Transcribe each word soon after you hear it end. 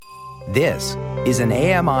This is an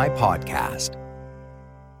AMI podcast.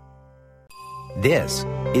 This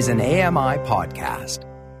is an AMI podcast.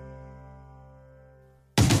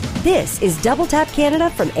 This is Double Tap Canada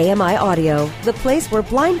from AMI Audio, the place where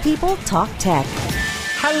blind people talk tech.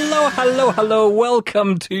 Hello.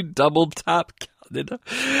 Welcome to Double Tap Canada.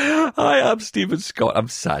 Hi, I'm Stephen Scott. I'm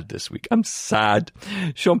sad this week. I'm sad.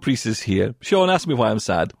 Sean Priest is here. Sean, ask me why I'm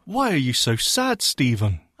sad. Why are you so sad,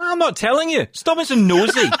 Stephen? I'm not telling you. Stop being so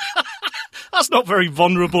nosy. That's not very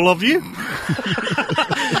vulnerable of you.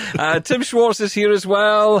 Tim Schwartz is here as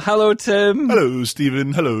well. Hello, Tim. Hello,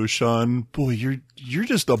 Stephen. Hello, Sean. Boy, you're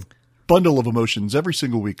just a bundle of emotions every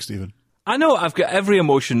single week, Stephen. I know. I've got every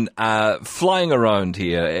emotion flying around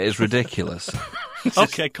here. It is ridiculous.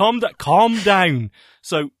 Okay, calm down.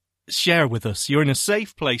 So, share with us. You're in a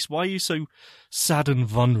safe place. Why are you so sad and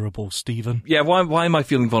vulnerable, Stephen? Yeah, why am I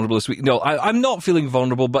feeling vulnerable this week? No, I'm not feeling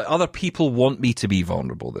vulnerable, but other people want me to be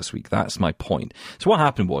vulnerable this week. That's my point. So what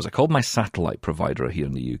happened was I called my satellite provider here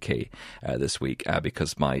in the UK this week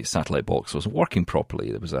because my satellite box wasn't working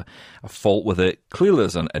properly. There was a fault with it. Clearly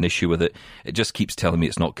there's an issue with it. It just keeps telling me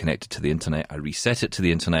it's not connected to the internet. I reset it to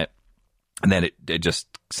the internet. And then it just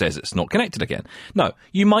says it's not connected again. Now,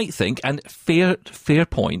 you might think, and fair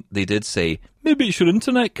point, they did say, maybe it's your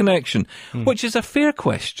internet connection, which is a fair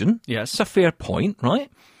question. Yes. It's a fair point, right?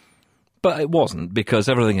 But it wasn't, because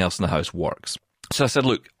everything else in the house works. So I said,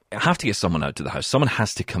 look, I have to get someone out to the house. Someone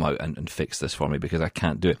has to come out and fix this for me, because I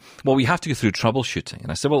can't do it. Well, we have to go through troubleshooting. And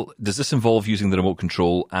I said, well, does this involve using the remote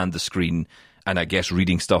control and the screen, and I guess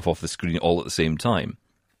reading stuff off the screen all at the same time?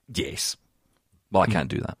 Yes. Well, I can't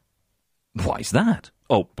do that. Why is that?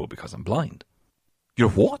 Oh, well, because I'm blind. You're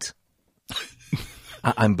what?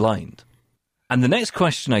 I'm blind. And the next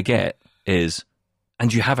question I get is,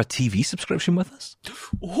 and you have a TV subscription with us?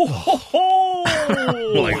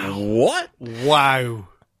 Like, what? Wow.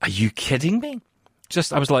 Are you kidding me?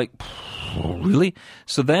 I was like, really?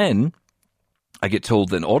 So then I get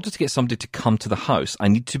told that in order to get somebody to come to the house, I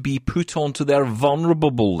need to be put onto their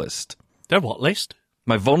vulnerable list. Their what list?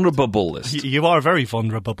 My vulnerable list. You are very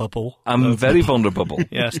vulnerable. I'm very vulnerable.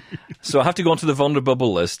 Yes. So I have to go onto the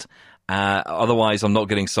vulnerable list. Otherwise, I'm not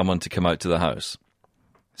getting someone to come out to the house.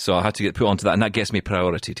 So I have to get put onto that, and that gets me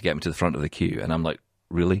priority to get me to the front of the queue. And I'm like,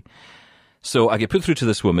 really? So I get put through to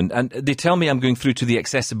this woman, and they tell me I'm going through to the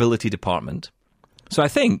accessibility department. So I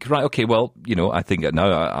think, right, okay, well, I think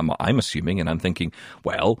now I'm assuming, and I'm thinking,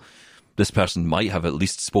 well, this person might have at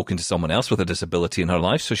least spoken to someone else with a disability in her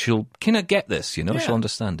life, so she'll kind of get this, she'll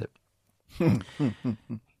understand it.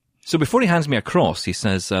 So before he hands me across, he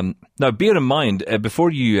says, now bear in mind,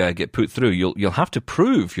 before you get put through, you'll have to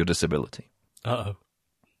prove your disability. Uh-oh.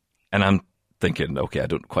 And I'm thinking, okay, I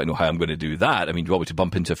don't quite know how I'm going to do that. I mean, do you want me to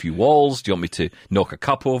bump into a few walls? Do you want me to knock a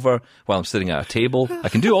cup over while I'm sitting at a table? I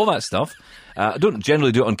can do all that stuff. I don't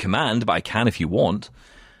generally do it on command, but I can if you want.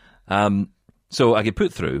 So I get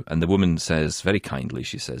put through, and the woman says, very kindly,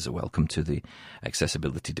 she says, welcome to the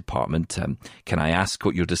accessibility department. Can I ask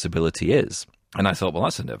what your disability is? And I thought, well,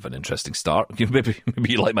 that's an interesting start. Maybe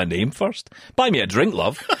you like my name first. Buy me a drink,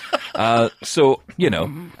 love. So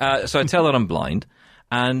I tell her I'm blind,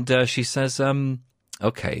 and she says,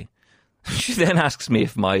 okay. She then asks me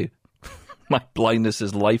if my blindness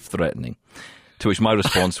is life-threatening, to which my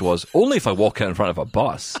response was, only if I walk out in front of a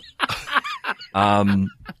bus.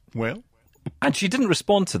 Well? And she didn't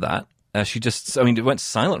respond to that. It went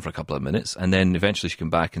silent for a couple of minutes, and then eventually she came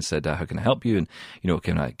back and said, how can I help you? And,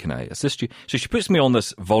 can I assist you? So she puts me on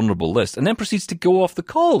this vulnerable list and then proceeds to go off the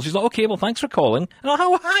call. She's like, okay, well, thanks for calling. And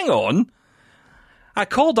hang on. I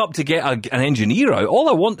called up to get an engineer out. All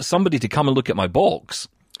I want is somebody to come and look at my box.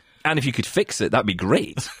 And if you could fix it, that'd be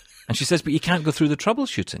great. And she says, but you can't go through the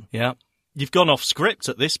troubleshooting. Yeah. You've gone off script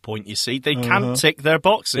at this point, you see. They can't tick their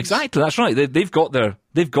boxes. Exactly, that's right. They've got their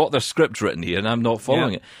script written here, and I'm not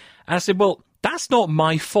following it. And I said, well, that's not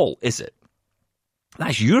my fault, is it?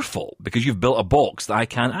 That's your fault, because you've built a box that I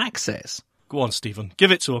can't access. Go on, Stephen.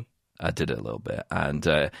 Give it to him. I did it a little bit. And,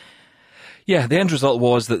 the end result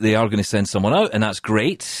was that they are going to send someone out, and that's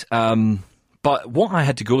great. But what I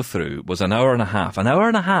had to go through was an hour and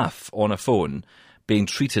a half on a phone being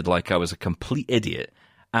treated like I was a complete idiot,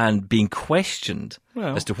 and being questioned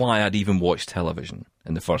as to why I'd even watched television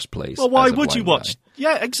in the first place. Well, why would you watch?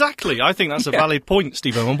 Yeah, exactly. I think that's a valid point,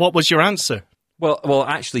 Stephen. And what was your answer? Well,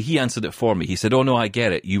 actually, he answered it for me. He said, oh, no, I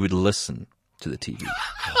get it. You would listen to the TV.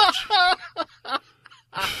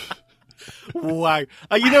 Wow.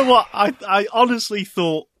 You know what? I honestly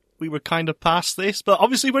thought we were kind of past this, but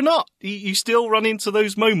obviously we're not. You still run into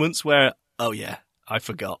those moments where, oh, yeah, I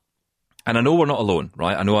forgot. And I know we're not alone,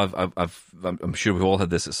 right? I know I'm sure we've all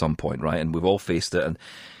had this at some point, right? And we've all faced it. And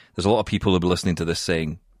there's a lot of people who'll be listening to this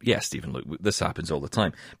saying, yeah, Stephen, look, this happens all the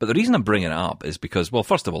time. But the reason I'm bringing it up is because, well,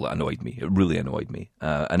 first of all, it annoyed me. It really annoyed me.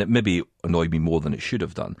 And it maybe annoyed me more than it should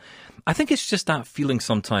have done. I think it's just that feeling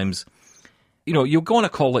sometimes, you'll go on a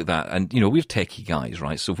call like that and, we're techie guys,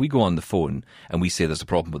 right? So if we go on the phone and we say there's a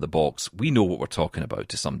problem with the box, we know what we're talking about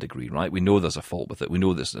to some degree, right? We know there's a fault with it. We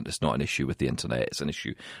know it's not an issue with the internet. It's an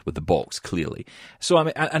issue with the box, clearly. So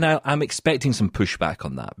I'm expecting some pushback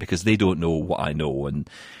on that because they don't know what I know and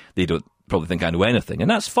they don't probably think I know anything. And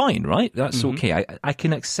that's fine, right? That's okay. I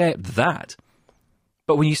can accept that.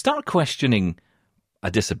 But when you start questioning a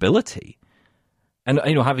disability, and,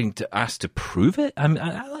 having to ask to prove it, I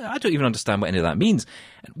don't even understand what any of that means.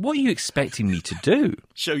 What are you expecting me to do?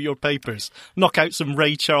 Show your papers. Knock out some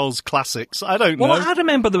Ray Charles classics. I don't know. Well, I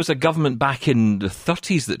remember there was a government back in the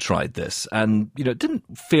 30s that tried this, and, it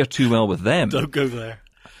didn't fare too well with them. Don't go there.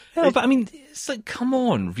 Yeah, but, it's like, come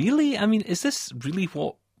on, really? Is this really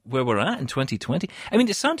where we're at in 2020?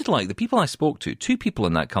 It sounded like the people I spoke to, 2 people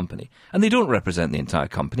in that company, and they don't represent the entire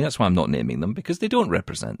company. That's why I'm not naming them, because they don't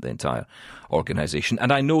represent the entire organisation.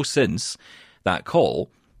 And I know since that call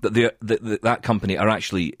that that company are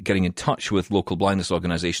actually getting in touch with local blindness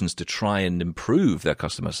organisations to try and improve their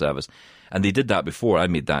customer service. And they did that before I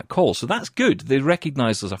made that call. So that's good. They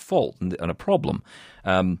recognise there's a fault and a problem,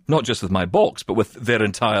 not just with my box, but with their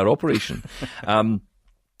entire operation.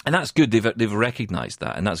 And that's good. They've recognised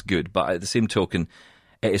that, and that's good. But at the same token,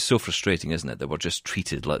 it is so frustrating, isn't it, that we're just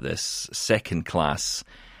treated like this second-class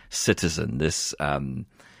citizen, this,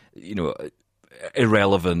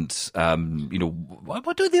 irrelevant.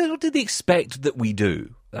 What do they expect that we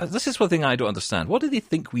do? This is one thing I don't understand. What do they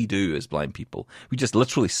think we do as blind people? We just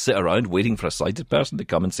literally sit around waiting for a sighted person to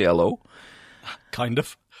come and say hello? Kind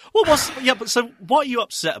of. Well, but so what are you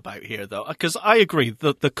upset about here, though? Because I agree,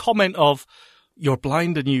 the comment of you're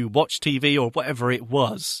blind and you watch TV or whatever it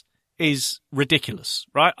was is ridiculous,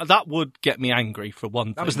 right? That would get me angry for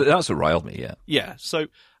one thing. That's what riled me, yeah. Yeah, so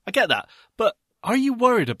I get that. But are you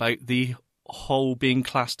worried about the whole being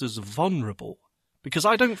classed as vulnerable? Because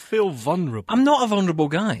I don't feel vulnerable. I'm not a vulnerable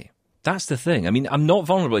guy. That's the thing. I'm not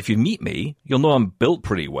vulnerable. If you meet me, you'll know I'm built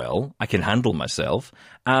pretty well. I can handle myself.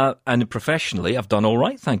 And professionally, I've done all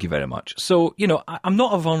right, thank you very much. So, I'm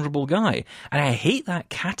not a vulnerable guy. And I hate that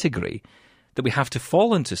category that we have to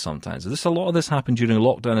fall into sometimes. A lot of this happened during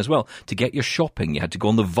lockdown as well. To get your shopping, you had to go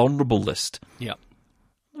on the vulnerable list. Yeah.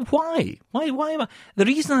 Why? Why am I? The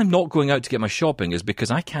reason I'm not going out to get my shopping is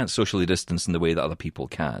because I can't socially distance in the way that other people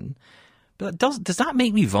can. But does that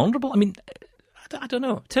make me vulnerable? I don't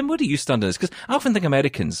know. Tim, where do you stand on this? Because I often think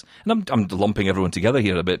Americans, and I'm lumping everyone together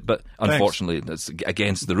here a bit, but unfortunately that's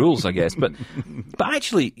against the rules, I guess. But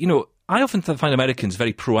actually, I often find Americans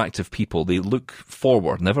very proactive people. They look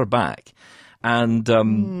forward, never back. And,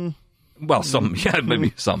 well, some,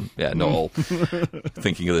 maybe some, not all.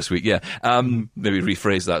 Thinking of this week, maybe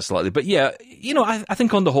rephrase that slightly. But I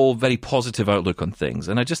think on the whole, very positive outlook on things.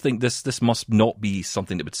 And I just think this must not be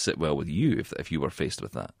something that would sit well with you if you were faced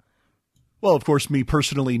with that. Well, of course, me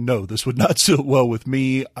personally, no, this would not sit well with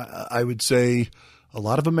me. I would say a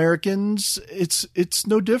lot of Americans, it's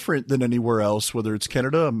no different than anywhere else, whether it's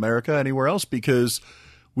Canada, America, anywhere else, because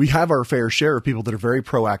we have our fair share of people that are very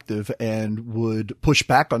proactive and would push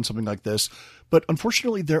back on something like this. But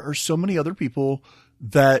unfortunately, there are so many other people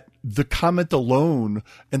that the comment alone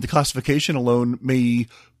and the classification alone may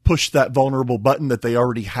push that vulnerable button that they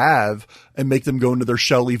already have and make them go into their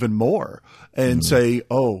shell even more and say,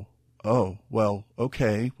 oh, well,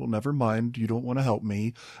 okay, well, never mind. You don't want to help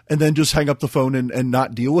me. And then just hang up the phone and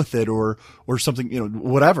not deal with it or something,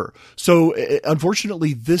 whatever. So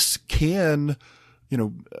unfortunately, this can,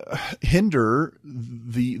 hinder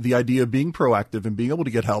the idea of being proactive and being able to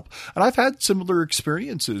get help. And I've had similar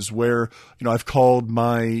experiences where, I've called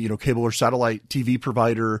my, cable or satellite TV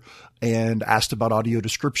provider and asked about audio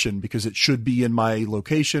description because it should be in my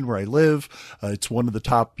location where I live. It's one of the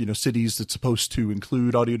top, cities that's supposed to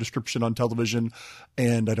include audio description on television.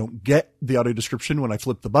 And I don't get the audio description when I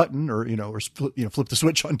flip the button or flip the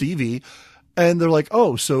switch on TV. And they're like,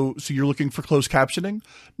 oh, so you're looking for closed captioning?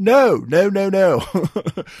 No.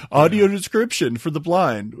 Audio description for the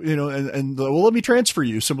blind, and well, let me transfer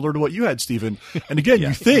you, similar to what you had, Stephen. And again,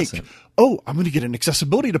 you think, oh, I'm going to get an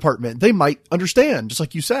accessibility department. They might understand, just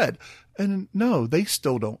like you said. And no, they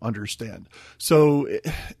still don't understand. So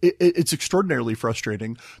it's extraordinarily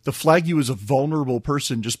frustrating to flag you as a vulnerable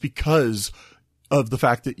person just because of the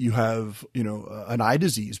fact that you have, an eye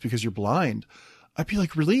disease because you're blind. I'd be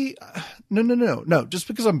like, really? No. Just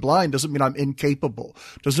because I'm blind doesn't mean I'm incapable.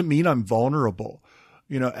 Doesn't mean I'm vulnerable.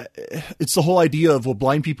 You know, it's the whole idea of, well,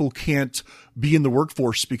 blind people can't be in the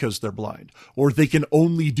workforce because they're blind, or they can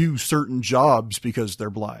only do certain jobs because they're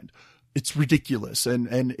blind. It's ridiculous.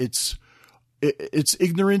 And it's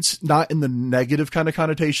ignorance, not in the negative kind of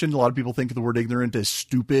connotation. A lot of people think of the word ignorant as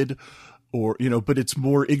stupid, or, you know, but it's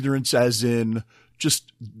more ignorance as in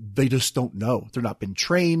they just don't know. They're not been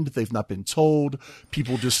trained. They've not been told.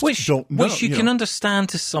 People just don't know. Which you can understand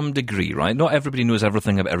to some degree, right? Not everybody knows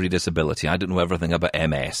everything about every disability. I don't know everything about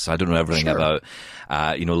MS. I don't know everything about,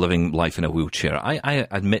 living life in a wheelchair. I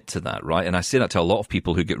admit to that, right? And I say that to a lot of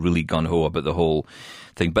people who get really gung-ho about the whole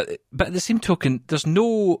thing. But at the same token, there's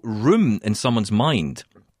no room in someone's mind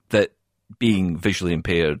that being visually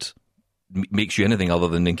impaired makes you anything other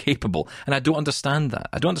than incapable. And I don't understand that.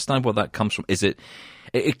 I don't understand where that comes from.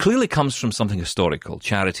 It clearly comes from something historical.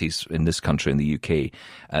 Charities in this country, in the UK,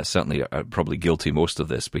 certainly are probably guilty most of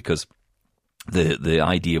this, because the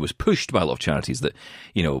idea was pushed by a lot of charities that,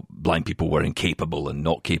 you know, blind people were incapable and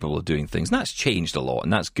not capable of doing things. And that's changed a lot,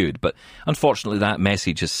 and that's good. But unfortunately, that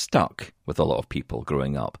message has stuck with a lot of people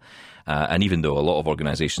growing up. And even though a lot of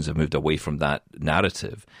organisations have moved away from that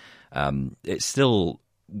narrative,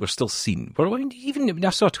 we're still seen. Even I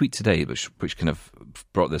saw a tweet today which kind of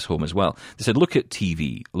brought this home as well. They said, look at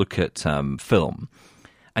TV, look at film,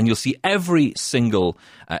 and you'll see every single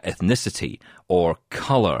ethnicity or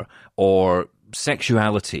colour or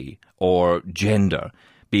sexuality or gender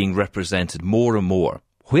being represented more and more.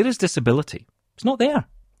 Where is disability? It's not there.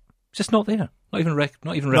 It's just not there. Not even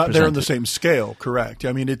represented. Not there on the same scale, correct.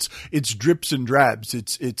 I mean, it's drips and drabs.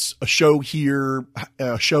 It's a show here,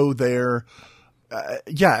 a show there.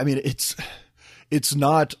 I mean, it's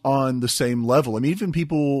not on the same level. I mean, even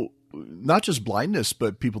people, not just blindness,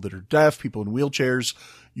 but people that are deaf, people in wheelchairs,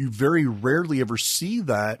 you very rarely ever see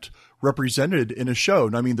that represented in a show.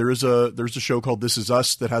 And I mean, there's a show called This Is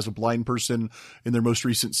Us that has a blind person in their most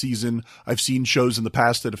recent season. I've seen shows in the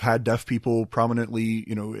past that have had deaf people prominently,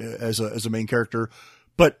 you know, as a main character.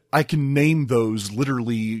 But I can name those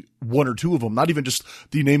literally one or two of them, not even just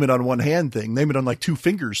the name it on one hand thing, name it on like two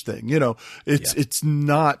fingers thing. You know, it's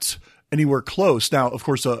not anywhere close. Now, of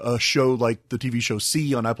course, a show like the TV show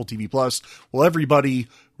C on Apple TV Plus, well, everybody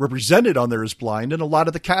represented on there is blind, and a lot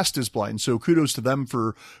of the cast is blind. So kudos to them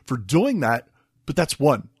for doing that. But that's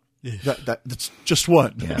one. That's just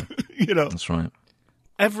one. Yeah. You know, that's right.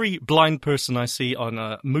 Every blind person I see on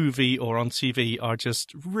a movie or on TV are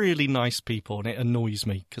just really nice people, and it annoys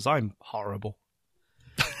me because I'm horrible.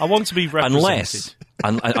 I want to be represented.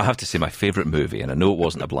 I have to say, my favourite movie, and I know it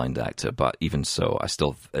wasn't a blind actor, but even so,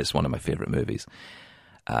 it's one of my favourite movies,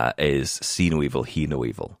 is See No Evil, Hear No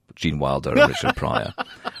Evil, Gene Wilder and Richard Pryor,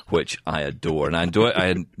 which I adore. And I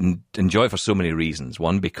enjoy it for so many reasons.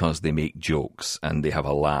 One, because they make jokes and they have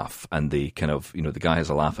a laugh, and they kind of, you know, the guy has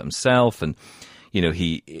a laugh at himself, and you know,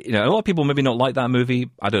 a lot of people maybe not like that movie.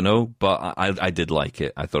 I don't know, but I did like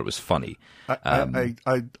it. I thought it was funny. I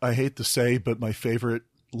hate to say, but my favorite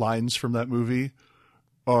lines from that movie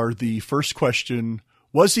are the first question,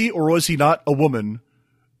 was he or was he not a woman?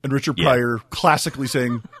 And Richard Pryor classically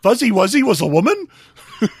saying, Fuzzy Wuzzy was a woman?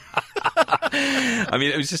 I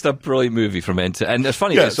mean, it was just a brilliant movie from end to end. And it's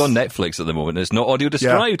funny, It's on Netflix at the moment. It's not audio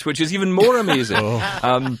described, which is even more amazing.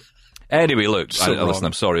 Anyway, look, listen,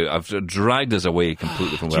 I'm sorry. I've dragged us away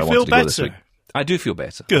completely from where I wanted to go this week. I do feel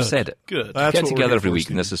better. Good. I've said it. Good. Get together every week,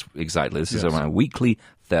 and this is my weekly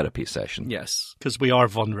therapy session. Yes, because we are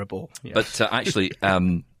vulnerable. Yeah. But actually,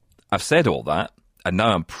 I've said all that, and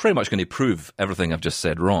now I'm pretty much going to prove everything I've just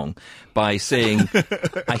said wrong by saying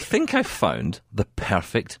I think I've found the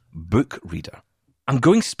perfect book reader. I'm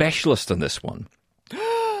going specialist on this one.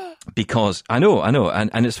 Because I know,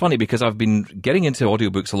 and it's funny because I've been getting into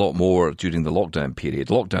audiobooks a lot more during the lockdown period.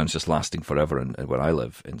 Lockdown's just lasting forever where I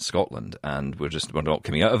live in Scotland, and we're not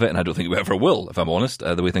coming out of it, and I don't think we ever will, if I'm honest,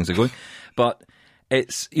 the way things are going. But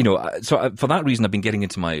it's, you know, so for that reason I've been getting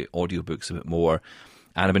into my audiobooks a bit more,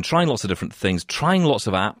 and I've been trying lots of different things, trying lots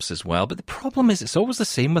of apps as well. But the problem is it's always the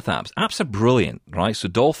same with apps. Apps are brilliant, right? So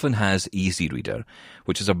Dolphin has Easy Reader,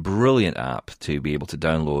 which is a brilliant app to be able to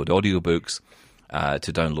download audiobooks,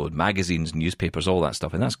 to download magazines, newspapers, all that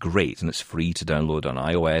stuff. And that's great. And it's free to download on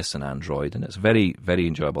iOS and Android. And it's a very, very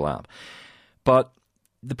enjoyable app. But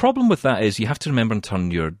the problem with that is you have to remember and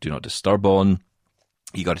turn your Do Not Disturb on.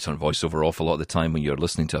 You got to turn VoiceOver off a lot of the time when you're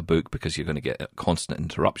listening to a book because you're going to get constant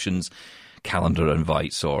interruptions, calendar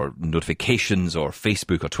invites or notifications or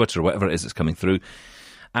Facebook or Twitter or whatever it is that's coming through.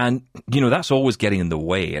 And, you know, that's always getting in the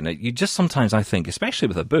way. And you just sometimes, I think, especially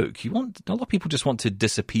with a book, a lot of people just want to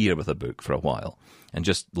disappear with a book for a while and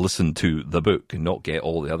just listen to the book and not get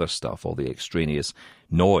all the other stuff, all the extraneous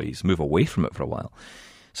noise, move away from it for a while.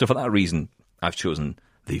 So for that reason, I've chosen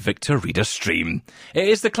the Victor Reader Stream. It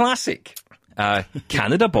is the classic,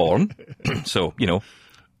 Canada-born, so,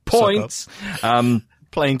 points.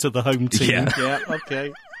 Playing to the home team. Yeah.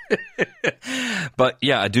 Okay. But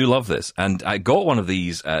yeah, I do love this. And I got one of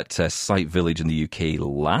these at Site Village in the UK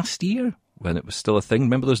last year when it was still a thing.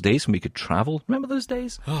 Remember those days when we could travel? Remember those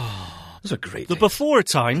days? Those are great The days. Before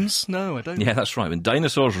times? No, I don't. Yeah, that's right. When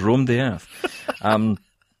dinosaurs roamed the earth.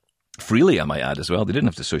 Freely, I might add, as well. They didn't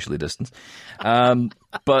have to socially distance.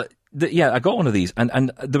 But I got one of these,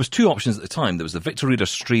 and there was two options at the time. There was the Victor Reader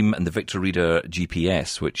Stream and the Victor Reader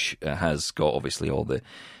GPS, which has got obviously all the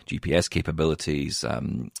GPS capabilities,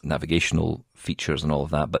 navigational features and all of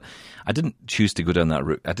that. But I didn't choose to go down that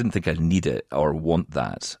route. I didn't think I'd need it or want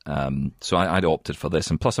that. So I'd opted for this.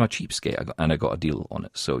 And plus I'm a cheapskate, and I got a deal on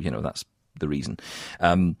it. So, that's the reason.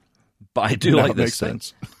 But I do like this thing.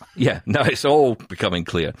 Sense. Yeah, now it's all becoming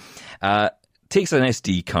clear. Takes an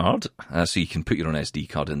SD card, so you can put your own SD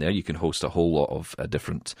card in there. You can host a whole lot of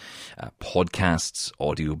different podcasts,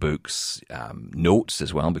 audiobooks, notes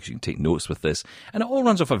as well, because you can take notes with this. And it all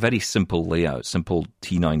runs off a very simple layout, simple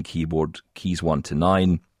T9 keyboard, keys 1 to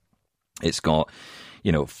 9. It's got,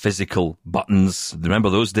 physical buttons. Remember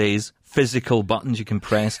those days? Physical buttons you can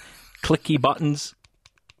press, clicky buttons.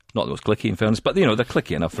 Not the most clicky, in fairness, but, they're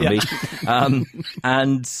clicky enough for me.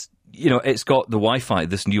 And, it's got the Wi-Fi.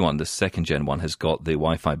 This new one, this second-gen one, has got the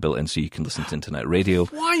Wi-Fi built in, so you can listen to internet radio.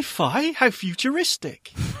 Wi-Fi? How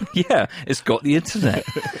futuristic. Yeah, it's got the internet.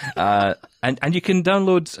 And you can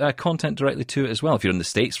download content directly to it as well. If you're in the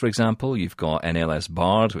States, for example, you've got NLS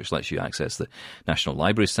Bard, which lets you access the National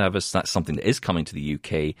Library Service. That's something that is coming to the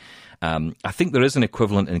UK. I think there is an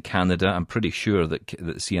equivalent in Canada. I'm pretty sure that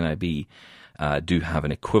CNIB do have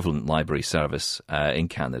an equivalent library service in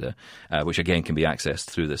Canada, which again can be accessed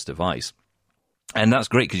through this device. And that's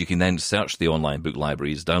great because you can then search the online book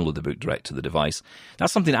libraries, download the book direct to the device.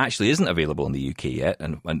 That's something that actually isn't available in the UK yet,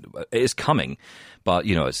 and it is coming, but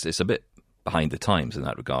it's a bit behind the times in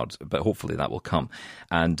that regard. But hopefully that will come.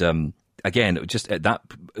 And again, that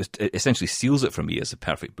essentially seals it for me as a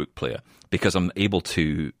perfect book player, because I'm able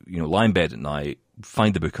to lie in bed at night,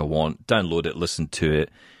 find the book I want, download it, listen to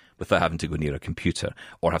it, without having to go near a computer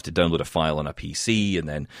or have to download a file on a PC and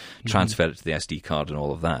then transfer it to the SD card and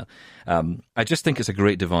all of that. I just think it's a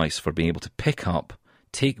great device for being able to pick up,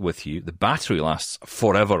 take with you. The battery lasts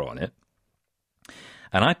forever on it.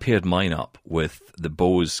 And I paired mine up with the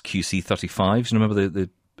Bose QC35s. You remember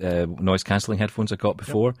the noise-cancelling headphones I got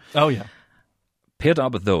before? Yep. Oh, yeah. Paired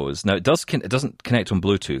up with those. Now, it doesn't connect on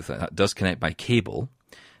Bluetooth. It does connect by cable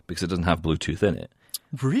because it doesn't have Bluetooth in it.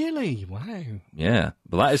 Really? Wow. Yeah,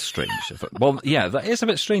 but that is strange. That is a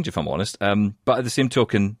bit strange if I'm honest. But at the same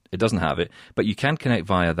token, it doesn't have it. But you can connect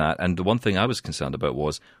via that. And the one thing I was concerned about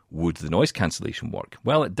was, would the noise cancellation work?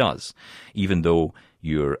 Well, it does. Even though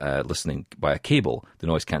you're listening via cable, the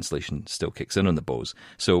noise cancellation still kicks in on the Bose.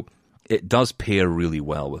 So it does pair really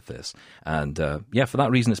well with this. And for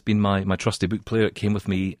that reason, it's been my trusty book player. It came with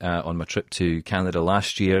me on my trip to Canada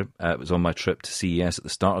last year. It was on my trip to CES at the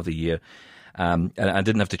start of the year. And I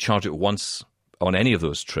didn't have to charge it once on any of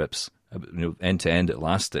those trips. End to end, it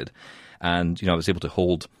lasted. And, I was able to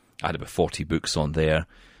hold, I had about 40 books on there,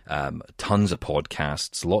 tons of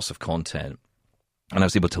podcasts, lots of content. And I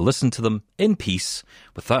was able to listen to them in peace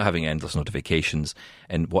without having endless notifications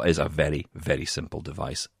in what is a very, very simple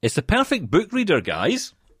device. It's the perfect book reader,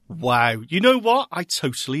 guys. Wow. You know what? I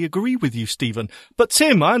totally agree with you, Stephen. But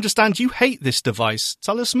Tim, I understand you hate this device.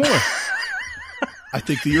 Tell us more. I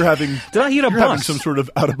think that you're having. Did I hear a having bus? some sort of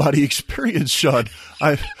out of body experience, Sean.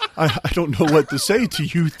 I don't know what to say to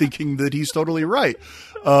you, thinking that he's totally right,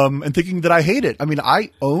 and thinking that I hate it. I mean,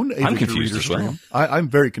 I own a I'm Victor confused Reader as well. Stream. I'm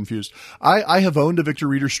very confused. I have owned a Victor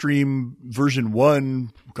Reader Stream version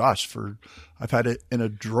 1. Gosh, I've had it in a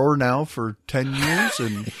drawer now for 10 years,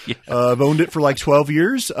 and I've owned it for like 12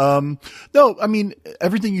 years. No, I mean,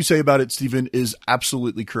 everything you say about it, Stephen, is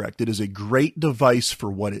absolutely correct. It is a great device for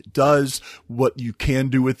what it does. What you can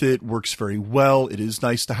do with it works very well. It is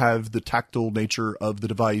nice to have the tactile nature of the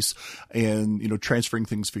device and, transferring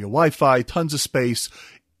things via Wi-Fi, tons of space.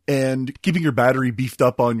 And keeping your battery beefed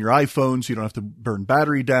up on your iPhone so you don't have to burn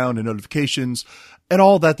battery down and notifications and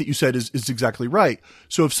all that you said is exactly right.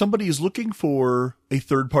 So if somebody is looking for a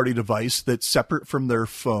third-party device that's separate from their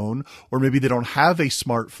phone, or maybe they don't have a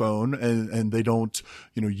smartphone and they don't,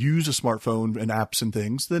 use a smartphone and apps and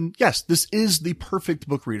things, then yes, this is the perfect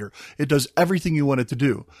book reader. It does everything you want it to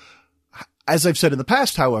do. As I've said in the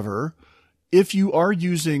past, however, if you are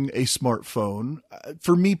using a smartphone,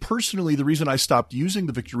 for me personally, the reason I stopped using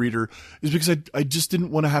the Victor Reader is because I just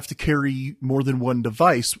didn't want to have to carry more than one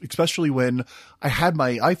device, especially when I had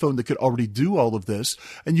my iPhone that could already do all of this.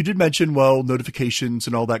 And you did mention, well, notifications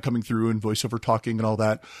and all that coming through and voice over talking and all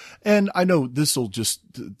that. And I know this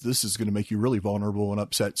is going to make you really vulnerable and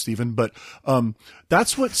upset, Stephen, but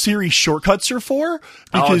that's what Siri shortcuts are for.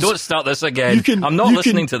 Because don't start this again. I'm not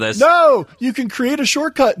listening to this. No, you can create a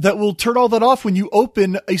shortcut that will turn all that off when you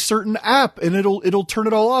open a certain app, and it'll turn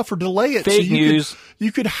it all off or delay it. Fake news.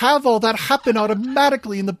 You could have all that happen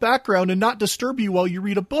automatically in the background and not disturb you while you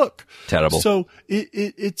read a book. Terrible. So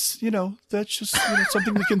it's that's just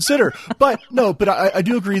something to consider. But I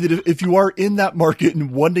do agree that if you are in that market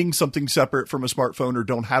and wanting something separate from a smartphone or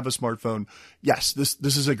don't have a smartphone, yes, this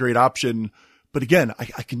is a great option. But again,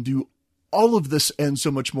 I can do all of this and so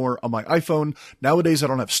much more on my iPhone. Nowadays, I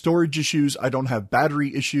don't have storage issues. I don't have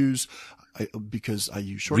battery issues because I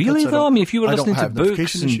use shortcuts. Really, though? I mean, if you were listening to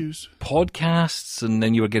books and issues. Podcasts and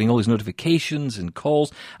then you were getting all these notifications and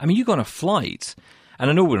calls, I mean, you go on a flight, and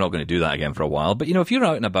I know we're not going to do that again for a while, but, if you're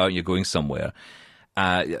out and about, you're going somewhere,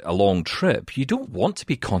 a long trip, you don't want to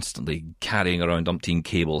be constantly carrying around umpteen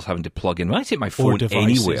cables, having to plug in. When I take my phone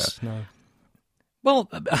anywhere... No. Well,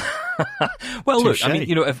 look, I mean,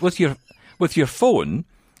 if with your phone,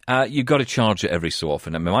 you've got to charge it every so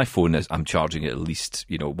often. I mean, my phone I'm charging it at least,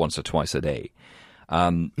 once or twice a day.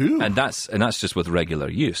 And that's just with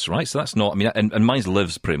regular use, right? So that's not, I mean, and mine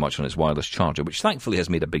lives pretty much on its wireless charger, which thankfully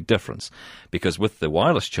has made a big difference because with the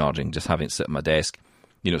wireless charging, just having it sit on my desk,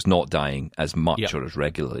 it's not dying as much or as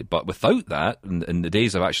regularly. But without that, in the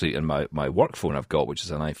days I've actually, in my work phone I've got, which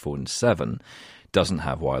is an iPhone 7, doesn't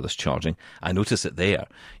have wireless charging. I notice it there.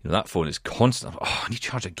 That phone is constant. Oh, I need to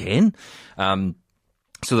charge again.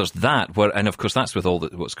 So there's that. And of course, that's with all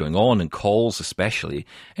what's going on and calls, especially.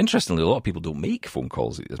 Interestingly, a lot of people don't make phone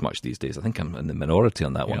calls as much these days. I think I'm in the minority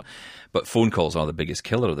on that one. But phone calls are the biggest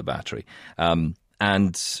killer of the battery. But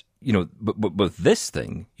with this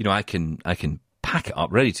thing, I can pack it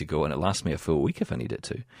up ready to go, and it lasts me a full week if I need it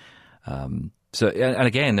to. So, and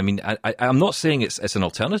again, I mean, I'm not saying it's an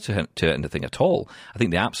alternative to anything at all. I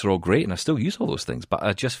think the apps are all great, and I still use all those things. But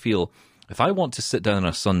I just feel if I want to sit down on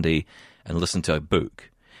a Sunday and listen to a book,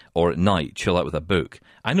 or at night chill out with a book,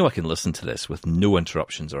 I know I can listen to this with no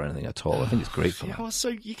interruptions or anything at all. I think it's great for that. Well, so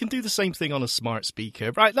you can do the same thing on a smart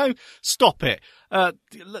speaker. Right, now, stop it.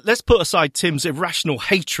 Let's put aside Tim's irrational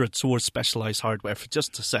hatred towards specialised hardware for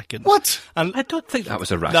just a second. What? And I don't think that was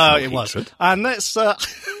irrational hatred. No, it was. And let's...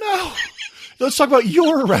 No. Let's talk about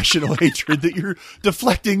your irrational hatred that you're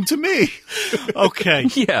deflecting to me. Okay.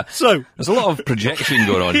 Yeah. So there's a lot of projection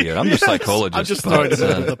going on here. I'm the psychologist. I'm just throwing it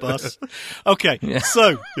under the bus. Okay. Yeah.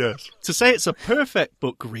 So to say it's a perfect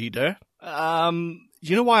book reader,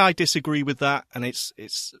 you know why I disagree with that? And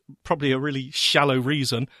it's probably a really shallow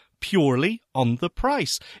reason. Purely on the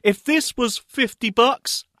price. If this was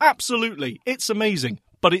 $50, absolutely, it's amazing.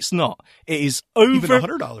 But it's not. It is even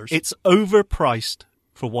 $100. It's overpriced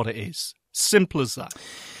for what it is. Simple as that.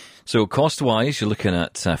 So cost-wise, you're looking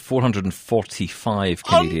at 445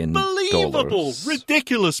 Canadian Unbelievable! dollars.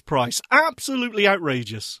 Ridiculous price. Absolutely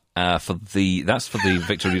outrageous. That's for the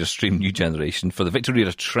Victor Reader Stream New Generation. For the Victor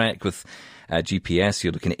Reader Trek with GPS,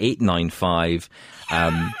 you're looking at $895.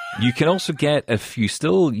 You can also get, if you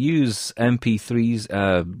still use MP3s,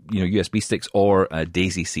 USB sticks or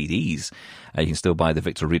DAISY CDs, you can still buy the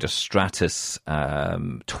Victor Reader Stratus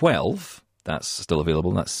 12. That's still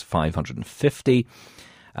available. That's $550.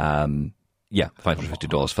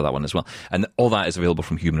 $550 for that one as well. And all that is available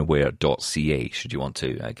from humanaware.ca should you want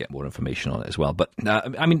to get more information on it as well. But,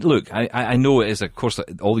 I mean, look, I know it is, of course,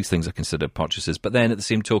 all these things are considered purchases, but then at the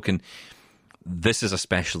same token, this is a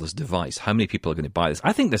specialist device. How many people are going to buy this?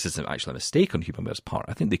 I think this is actually a mistake on Humanware's part.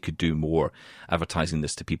 I think they could do more advertising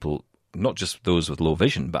this to people, not just those with low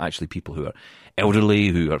vision, but actually people who are elderly,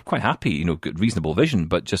 who are quite happy, good, reasonable vision,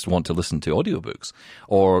 but just want to listen to audiobooks,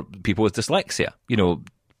 or people with dyslexia,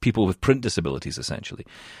 people with print disabilities, essentially.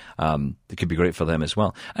 It could be great for them as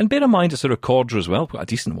well. And bear in mind, it's a recorder as well, quite a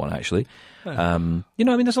decent one, actually. There's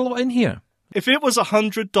a lot in here. If it was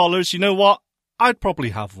 $100, you know what? I'd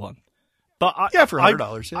probably have one. But for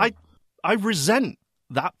 $100, I resent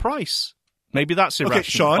that price. Maybe that's irrational, okay,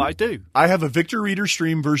 Sean, but I do. I have a Victor Reader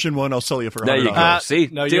Stream version 1. I'll sell you for $100. There you go. See?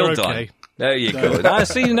 No, deal you're done. okay. There you go.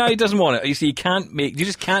 See, now he doesn't want it. You see, you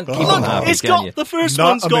just can't keep him happy, can you? The first Not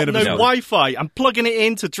one's got no amenable. Wi-Fi. I'm plugging it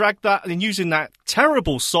in to drag that and using that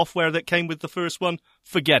terrible software that came with the first one.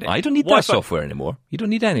 Forget it. I don't need that software anymore. You don't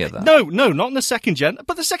need any of that. No, not in the second gen.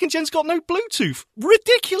 But the second gen's got no Bluetooth.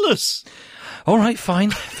 Ridiculous. All right, fine.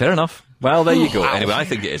 Fair enough. Well, there you go. Anyway, I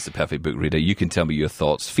think it is the perfect book reader. You can tell me your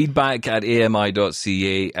thoughts. Feedback at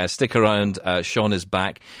ami.ca. Stick around. Sean is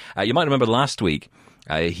back. You might remember last week,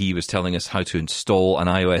 he was telling us how to install an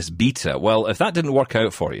iOS beta. Well, if that didn't work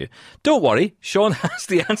out for you, don't worry. Sean has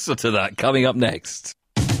the answer to that coming up next.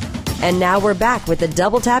 And now we're back with the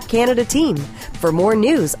Double Tap Canada team for more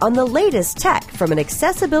news on the latest tech from an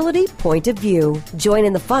accessibility point of view. Join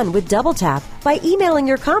in the fun with Double Tap by emailing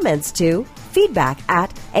your comments to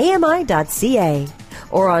feedback@ami.ca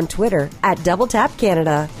or on Twitter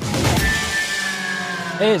 @DoubleTapCanada.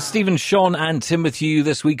 Hey, it's Stephen, Sean and Tim with you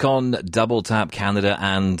this week on Double Tap Canada,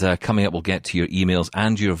 and coming up we'll get to your emails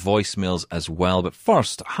and your voicemails as well. But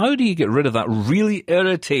first, how do you get rid of that really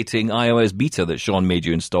irritating iOS beta that Sean made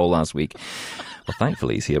you install last week? Well,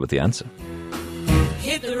 thankfully he's here with the answer.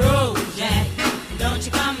 Hit the road, Jack. Don't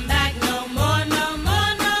you come back no more, no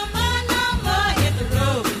more, no more, no more. Hit the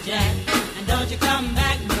road, Jack. And don't you come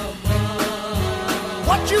back no more.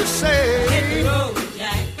 What you say? Hit the road,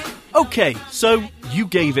 Jack. Okay, so you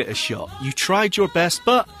gave it a shot. You tried your best,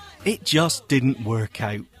 but it just didn't work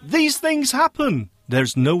out. These things happen.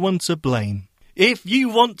 There's no one to blame. If you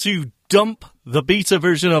want to dump the beta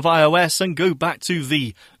version of iOS and go back to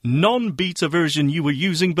the non-beta version you were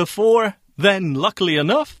using before, then luckily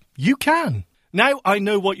enough, you can. Now I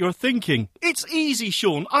know what you're thinking. It's easy,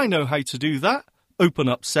 Sean. I know how to do that. Open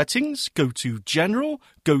up Settings, go to General,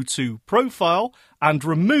 go to Profile, and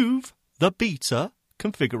remove the beta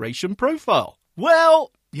configuration profile.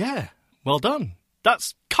 Well, yeah, well done.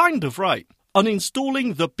 That's kind of right.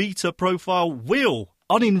 Uninstalling the beta profile will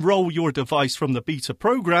unenroll your device from the beta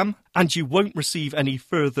program, and you won't receive any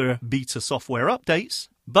further beta software updates,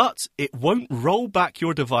 but it won't roll back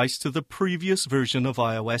your device to the previous version of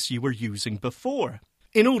iOS you were using before.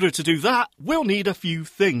 In order to do that, we'll need a few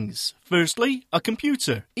things. Firstly, a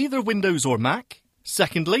computer, either Windows or Mac.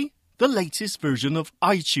 Secondly, the latest version of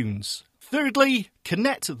iTunes. Thirdly,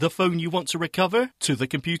 connect the phone you want to recover to the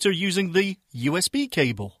computer using the USB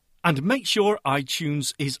cable. And make sure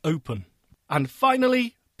iTunes is open. And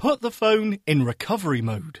finally, put the phone in recovery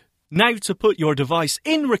mode. Now, to put your device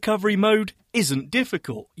in recovery mode isn't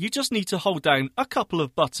difficult. You just need to hold down a couple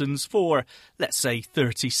of buttons for, let's say,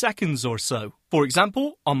 30 seconds or so. For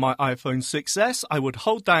example, on my iPhone 6S, I would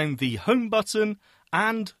hold down the home button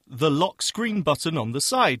and the lock screen button on the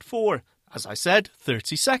side for, as I said,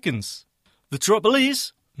 30 seconds. The trouble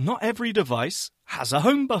is, not every device has a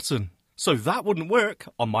home button, so that wouldn't work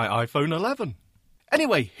on my iPhone 11.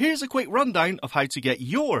 Anyway, here's a quick rundown of how to get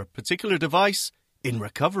your particular device in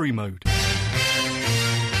recovery mode.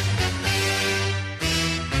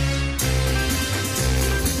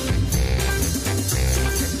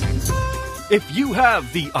 If you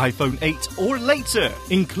have the iPhone 8 or later,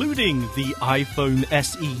 including the iPhone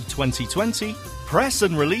SE 2020, press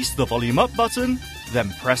and release the volume up button, then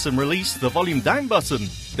press and release the volume down button,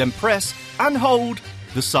 then press and hold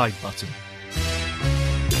the side button.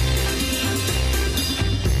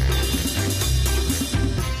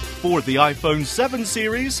 For the iPhone 7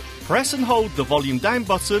 series, press and hold the volume down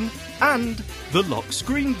button and the lock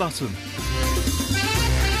screen button.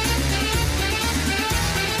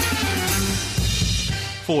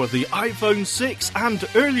 For the iPhone 6 and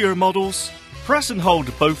earlier models, press and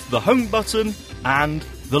hold both the home button and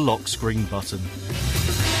the lock screen button.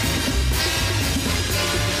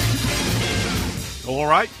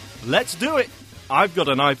 Alright, let's do it. I've got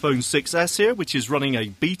an iPhone 6S here, which is running a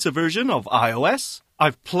beta version of iOS.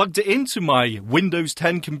 I've plugged it into my Windows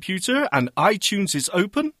 10 computer and iTunes is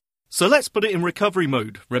open. So let's put it in recovery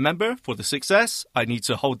mode. Remember, for the 6S, I need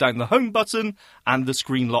to hold down the home button and the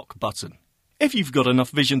screen lock button. If you've got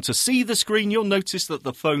enough vision to see the screen, you'll notice that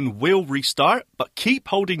the phone will restart, but keep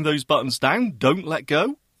holding those buttons down, don't let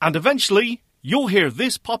go. And eventually, you'll hear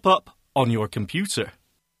this pop up on your computer.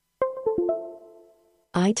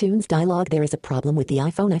 iTunes dialog. There is a problem with the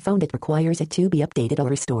iPhone. I found it requires it to be updated or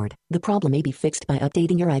restored. The problem may be fixed by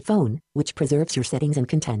updating your iPhone, which preserves your settings and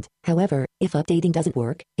content. However, if updating doesn't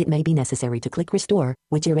work, it may be necessary to click Restore,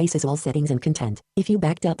 which erases all settings and content. If you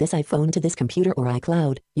backed up this iPhone to this computer or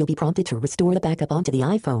iCloud, you'll be prompted to restore the backup onto the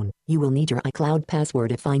iPhone. You will need your iCloud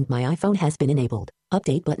password if Find My iPhone has been enabled.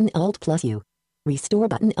 Update button Alt+U. Restore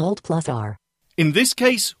button Alt+R. In this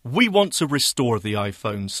case, we want to restore the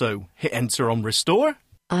iPhone, so hit enter on Restore.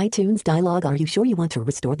 iTunes dialog. Are you sure you want to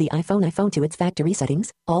restore the iPhone to its factory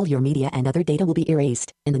settings? All your media and other data will be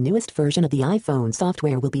erased. In the newest version of the iPhone,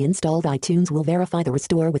 software will be installed. iTunes will verify the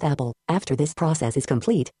restore with Apple. After this process is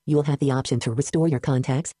complete, you will have the option to restore your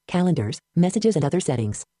contacts, calendars, messages and other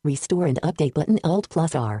settings. Restore and update button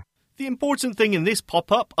Alt+R. The important thing in this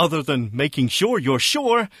pop-up, other than making sure you're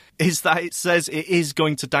sure, is that it says it is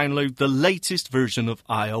going to download the latest version of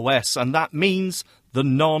iOS, and that means the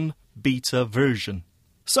non-beta version.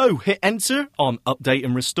 So hit enter on Update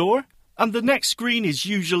and Restore, and the next screen is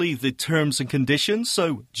usually the terms and conditions,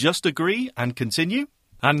 so just agree and continue.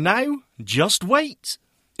 And now, just wait.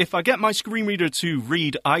 If I get my screen reader to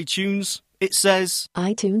read iTunes, it says,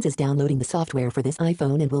 iTunes is downloading the software for this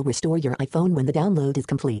iPhone and will restore your iPhone when the download is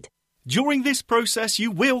complete. During this process, you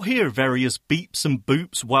will hear various beeps and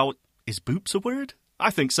boops while... Is boops a word? I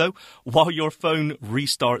think so. While your phone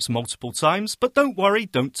restarts multiple times. But don't worry,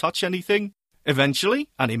 don't touch anything. Eventually,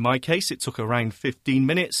 and in my case it took around 15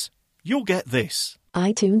 minutes, you'll get this.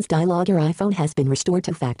 iTunes dialog, your iPhone has been restored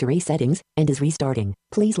to factory settings and is restarting.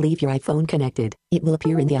 Please leave your iPhone connected. It will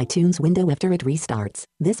appear in the iTunes window after it restarts.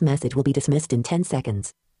 This message will be dismissed in 10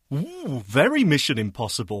 seconds. Ooh, very Mission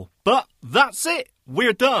Impossible. But that's it.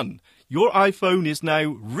 We're done. Your iPhone is now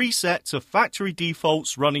reset to factory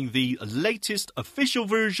defaults running the latest official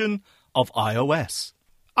version of iOS.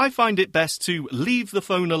 I find it best to leave the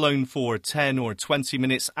phone alone for 10 or 20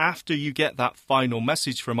 minutes after you get that final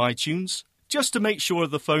message from iTunes, just to make sure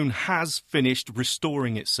the phone has finished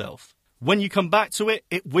restoring itself. When you come back to it,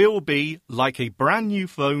 it will be like a brand new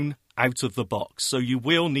phone out of the box, so you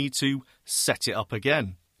will need to set it up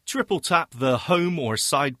again. Triple tap the home or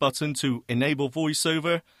side button to enable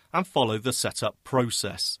VoiceOver and follow the setup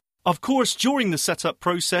process. Of course, during the setup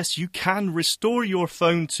process, you can restore your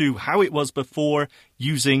phone to how it was before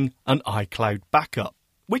using an iCloud backup,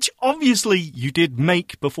 which obviously you did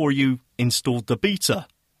make before you installed the beta,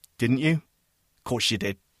 didn't you? Of course you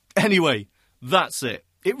did. Anyway, that's it.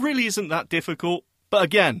 It really isn't that difficult, but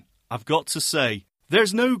again, I've got to say,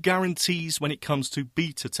 there's no guarantees when it comes to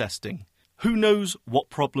beta testing. Who knows what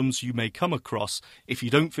problems you may come across? If you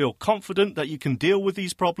don't feel confident that you can deal with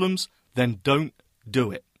these problems, then don't do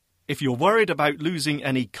it. If you're worried about losing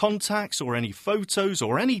any contacts or any photos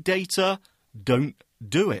or any data, don't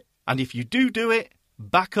do it. And if you do it,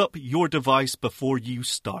 back up your device before you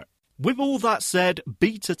start. With all that said,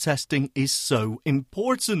 beta testing is so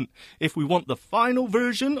important. If we want the final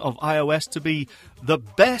version of iOS to be the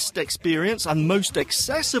best experience and most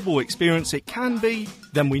accessible experience it can be,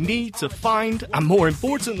 then we need to find, and more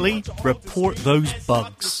importantly, report those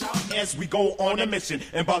bugs. As we go on a mission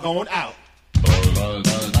and bug on out.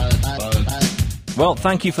 Well,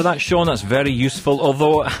 thank you for that, Sean. That's very useful.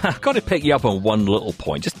 Although, I've got to pick you up on one little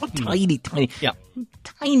point. Just one tiny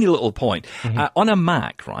little point. On a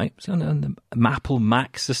Mac, right? So on the Apple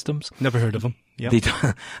Mac systems. Never heard of them. Yep.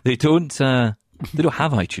 They don't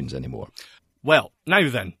have iTunes anymore. Well, now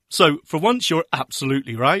then. So, for once, you're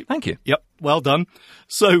absolutely right. Thank you. Yep, well done.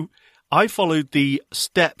 So, I followed the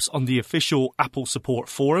steps on the official Apple support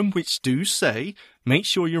forum, which do say, make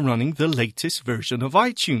sure you're running the latest version of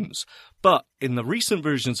iTunes. But in the recent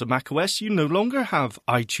versions of macOS, you no longer have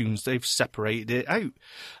iTunes. They've separated it out.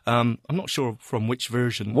 I'm not sure from which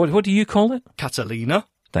version. What do you call it? Catalina.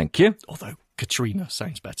 Thank you. Although Katrina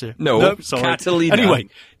sounds better. No, sorry. Catalina. Anyway,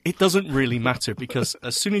 it doesn't really matter because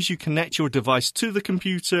as soon as you connect your device to the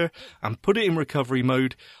computer and put it in recovery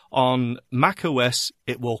mode on macOS,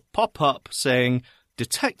 it will pop up saying,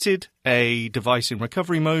 detected a device in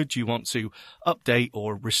recovery mode. Do you want to update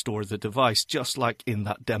or restore the device? Just like in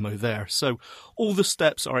that demo there. So all the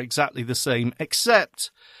steps are exactly the same, except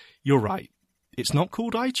you're right. It's not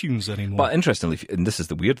called iTunes anymore. But interestingly, and this is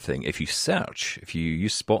the weird thing, if you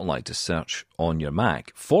use Spotlight to search on your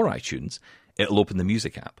Mac for iTunes, it'll open the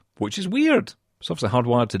music app, which is weird. It's obviously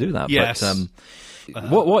hardwired to do that. Yes. But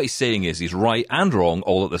what he's saying is he's right and wrong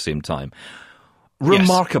all at the same time.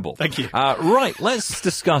 Remarkable. Yes. Thank you. Right, let's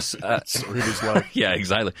discuss... yeah,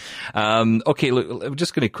 exactly. Okay, look, we're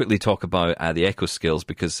just going to quickly talk about the Echo skills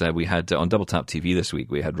because we had, on Double Tap TV this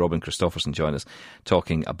week, we had Robin Christopherson join us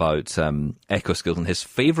talking about Echo skills and his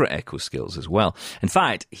favourite Echo skills as well. In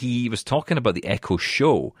fact, he was talking about the Echo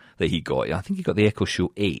Show that he got. I think he got the Echo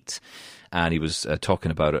Show 8. And he was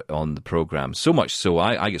talking about it on the programme. So much so,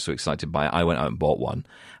 I get so excited by it, I went out and bought one.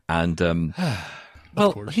 And...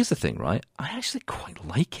 well, here's the thing, right? I actually quite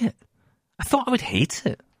like it. I thought I would hate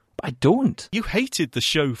it, but I don't. You hated the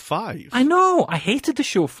Show 5. I know. I hated the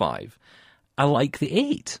Show 5. I like the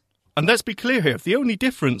 8. And let's be clear here. The only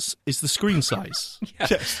difference is the screen size.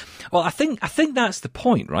 Yes. Well, I think that's the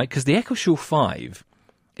point, right? Because the Echo Show 5,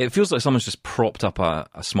 it feels like someone's just propped up a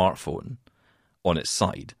smartphone on its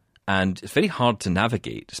side. And it's very hard to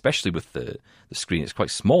navigate, especially with the screen. It's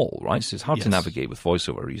quite small, right? So it's hard to navigate with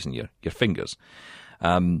VoiceOver using your fingers.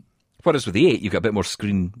 Whereas with the 8, you've got a bit more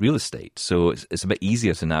screen real estate, so it's a bit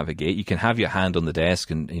easier to navigate. You can have your hand on the desk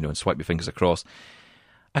and and swipe your fingers across.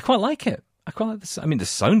 I quite like it. I quite like this. I mean, the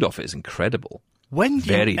sound of it is incredible. When do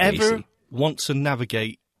Very you ever bassy. want to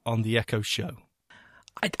navigate on the Echo Show?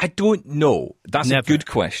 I don't know. That's Never. a good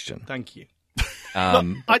question. Thank you.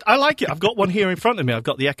 Um, I like it. I've got one here in front of me. I've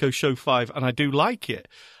got the Echo Show 5, and I do like it.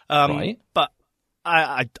 Right. But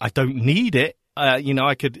I don't need it.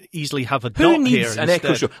 I could easily have a Who dot here needs an instead.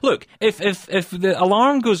 Echo Show? Look, if the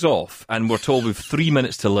alarm goes off and we're told we've 3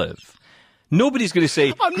 minutes to live, nobody's going to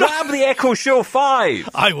say, I'm not- grab the Echo Show 5.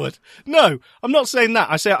 I would. No, I'm not saying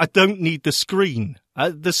that. I say I don't need the screen.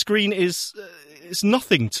 The screen is it's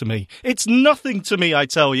nothing to me. It's nothing to me, I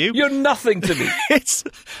tell you. You're nothing to me.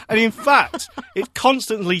 And in fact, it's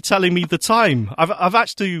constantly telling me the time. I've got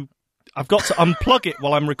to unplug it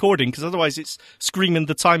while I'm recording because otherwise it's screaming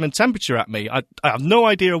the time and temperature at me. I have no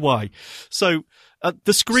idea why. So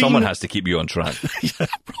the screen. Someone has to keep you on track. Yeah,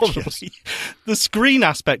 probably. The screen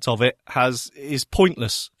aspect of it is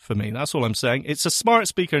pointless for me. That's all I'm saying. It's a smart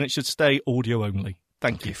speaker and it should stay audio only.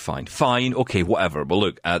 Thank you. Okay, fine. Okay, whatever. Well,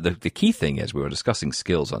 look, the key thing is we were discussing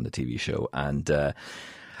skills on the TV show, and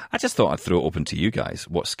I just thought I'd throw it open to you guys.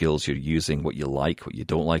 What skills you're using, what you like, what you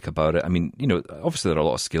don't like about it. I mean, obviously there are a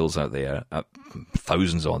lot of skills out there,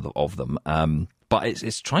 thousands of them, but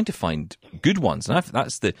it's trying to find good ones. And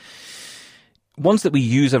that's the ones that we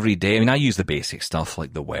use every day. I mean, I use the basic stuff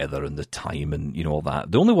like the weather and the time and all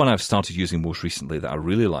that. The only one I've started using most recently that I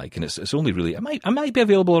really like, and it's only really it might be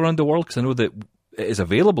available around the world because I know that it is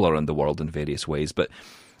available around the world in various ways, but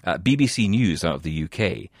BBC News out of the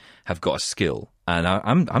UK have got a skill, and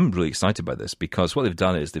I'm really excited by this because what they've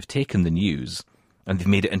done is they've taken the news and they've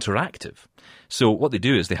made it interactive. So what they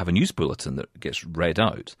do is they have a news bulletin that gets read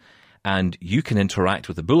out, and you can interact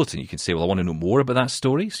with the bulletin. You can say, well, I want to know more about that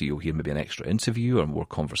story, so you'll hear maybe an extra interview or more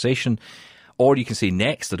conversation, or you can say,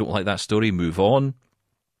 next, I don't like that story, move on.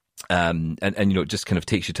 And it just kind of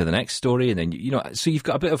takes you to the next story, and then so you've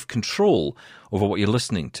got a bit of control over what you're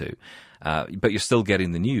listening to, but you're still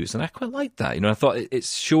getting the news, and I quite like that. I thought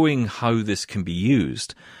it's showing how this can be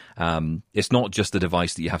used. It's not just a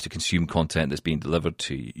device that you have to consume content that's being delivered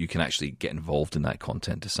to you. You can actually get involved in that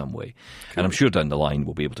content to some way, and I'm sure down the line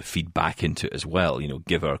we'll be able to feed back into it as well.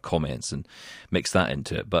 Give our comments and mix that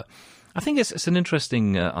into it, but. I think it's an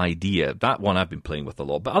interesting idea. That one I've been playing with a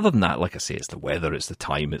lot. But other than that, like I say, it's the weather, it's the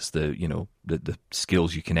time, it's the the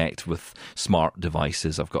skills you connect with smart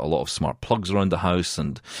devices. I've got a lot of smart plugs around the house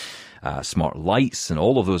and smart lights, and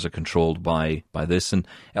all of those are controlled by this. And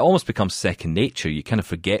it almost becomes second nature. You kind of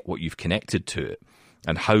forget what you've connected to it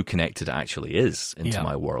and how connected it actually is into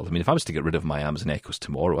my world. I mean, if I was to get rid of my Amazon Echoes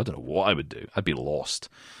tomorrow, I don't know what I would do. I'd be lost.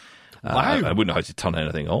 Wow. I wouldn't know how to turn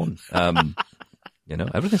anything on.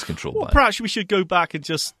 Everything's controlled by it. Perhaps we should go back and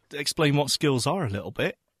just explain what skills are a little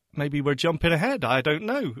bit. Maybe we're jumping ahead. I don't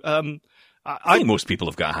know. I think most people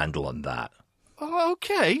have got a handle on that. Oh,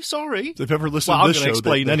 okay, sorry. If they've ever listened Well, to this I'm gonna show,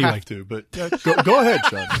 explain they anyway. have to. But go ahead,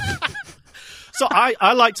 Sean. So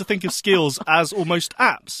I like to think of skills as almost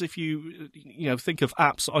apps. If you think of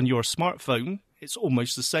apps on your smartphone, it's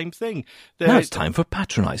almost the same thing. Now it's time for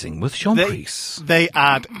patronising with Sean Priest. They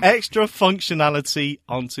add extra functionality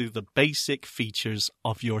onto the basic features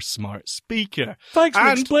of your smart speaker. Thanks for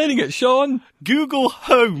And explaining it, Sean. Google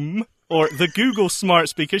Home, or the Google smart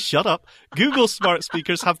speakers, shut up. Google smart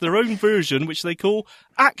speakers have their own version, which they call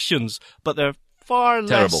Actions, but they're far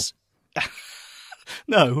Terrible. less...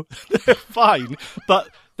 No, they're fine, but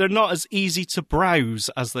they're not as easy to browse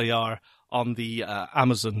as they are on the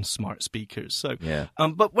Amazon smart speakers. So, yeah.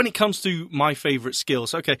 But when it comes to my favorite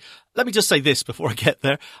skills, okay, let me just say this before I get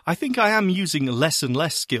there. I think I am using less and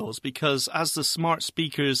less skills because as the smart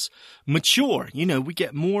speakers mature, we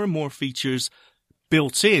get more and more features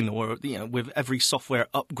built in, or with every software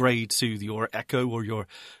upgrade to your Echo or your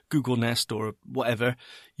Google Nest or whatever,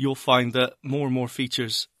 you'll find that more and more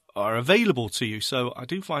features are available to you. So I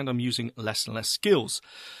do find I'm using less and less skills.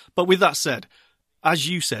 But with that said, as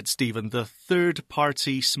you said, Stephen, the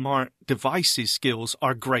third-party smart devices skills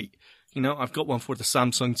are great. I've got one for the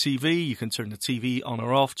Samsung TV. You can turn the TV on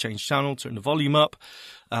or off, change channel, turn the volume up.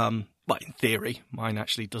 But in theory, mine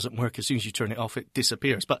actually doesn't work. As soon as you turn it off, it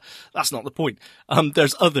disappears. But that's not the point.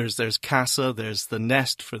 There's others. There's Casa. There's the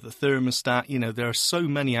Nest for the thermostat. There are so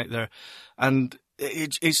many out there. And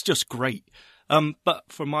it's just great. But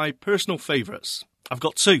for my personal favourites, I've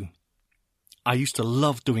got two. I used to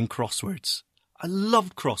love doing crosswords. I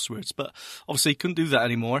loved crosswords, but obviously couldn't do that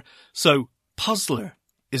anymore. So Puzzler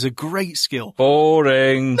is a great skill.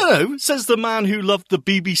 Boring. No, says the man who loved the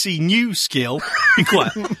BBC News skill. Be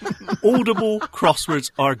quiet. Audible crosswords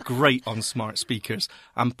are great on smart speakers,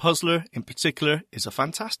 and Puzzler in particular is a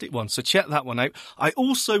fantastic one. So check that one out. I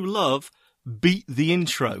also love beat the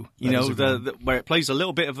intro. You know, where it plays a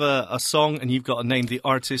little bit of a song and you've got to name the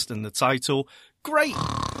artist and the title. Great.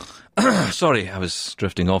 Sorry, I was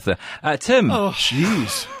drifting off there. Tim. Oh,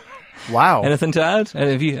 jeez. Wow. Anything to add?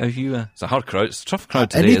 Have you? It's a hard crowd. It's a tough crowd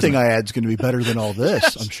today. Anything I add is going to be better than all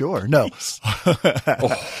this, I'm sure. No.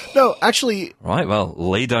 No, actually. Right, well,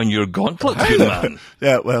 lay down your gauntlet, good man.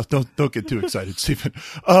 Yeah, well, don't get too excited, Stephen.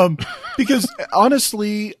 Because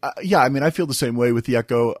honestly, I mean, I feel the same way with the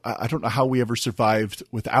Echo. I don't know how we ever survived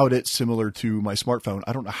without it, similar to my smartphone.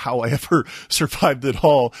 I don't know how I ever survived at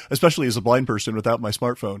all, especially as a blind person without my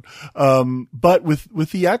smartphone. But with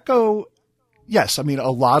the Echo, yes, I mean,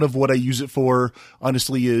 a lot of what I use it for,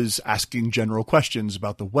 honestly, is asking general questions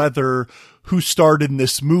about the weather, who starred in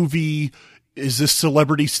this movie, is this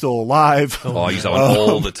celebrity still alive? Oh, I use that one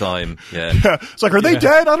all the time. Yeah. It's like, are they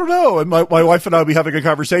dead? I don't know. And my wife and I will be having a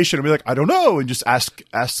conversation and be like, I don't know. And just ask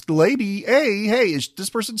the lady, hey, is this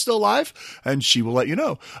person still alive? And she will let you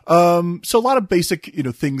know. So a lot of basic,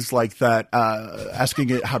 things like that, asking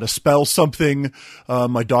it how to spell something.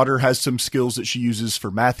 My daughter has some skills that she uses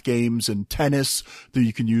for math games and tennis that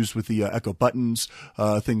you can use with the Echo buttons.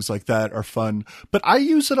 Things like that are fun. But I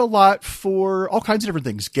use it a lot for all kinds of different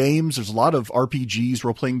things. Games. There's a lot of RPGs,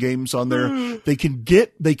 role-playing games on there. They can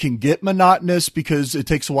get monotonous because it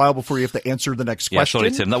takes a while before you have to answer the next question. Sorry,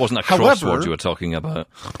 Tim, that wasn't a crossword you were talking about.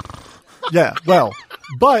 Yeah, well,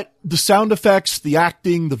 but the sound effects, the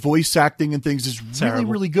acting, the voice acting and things is really,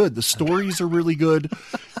 really good. The stories are really good.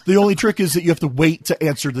 The only trick is that you have to wait to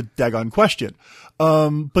answer the daggone question.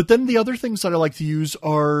 But then the other things that I like to use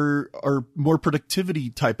are more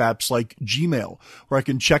productivity type apps like Gmail, where I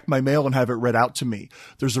can check my mail and have it read out to me.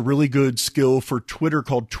 There's a really good skill for Twitter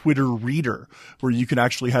called Twitter Reader, where you can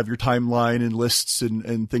actually have your timeline and lists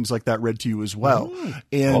and things like that read to you as well.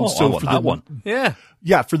 And I want that one.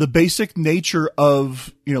 Yeah, for the basic nature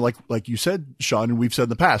of, like you said, Sean, and we've said in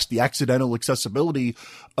the past, the accidental accessibility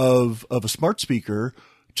of a smart speaker,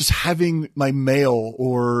 just having my mail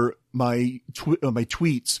or my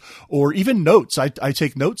tweets or even notes. I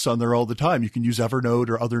take notes on there all the time. You can use Evernote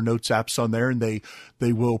or other notes apps on there, and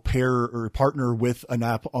they will pair or partner with an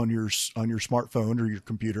app on your smartphone or your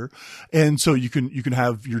computer. And so you can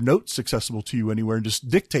have your notes accessible to you anywhere and just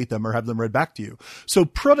dictate them or have them read back to you. So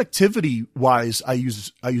productivity wise, I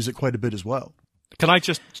use it quite a bit as well. Can I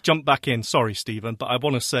just jump back in? Sorry, Stephen, but I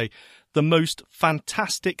want to say the most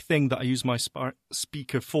fantastic thing that I use my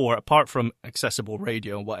speaker for, apart from accessible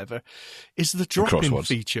radio and whatever, is the drop-in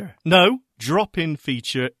feature. No, drop-in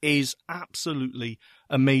feature is absolutely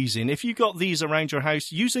amazing. If you got these around your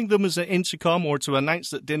house, using them as an intercom or to announce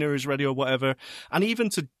that dinner is ready or whatever, and even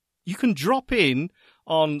you can drop in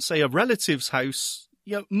on, say, a relative's house,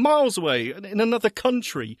 miles away in another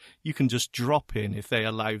country, you can just drop in if they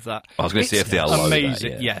allow that. I was going to say if they allow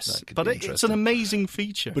amazing, that. Yes, but it's an amazing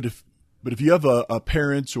feature. But if you have a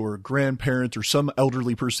parent or a grandparent or some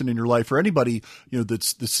elderly person in your life or anybody,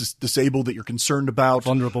 that's disabled that you're concerned about,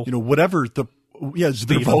 vulnerable, whatever they're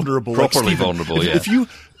vulnerable, properly vulnerable. Yeah.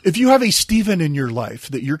 If you have a Stephen in your life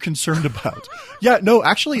that you're concerned about,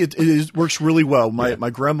 actually it works really well.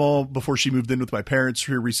 My grandma, before she moved in with my parents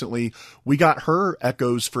here recently, we got her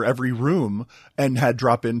Echoes for every room and had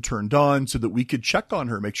drop-in turned on so that we could check on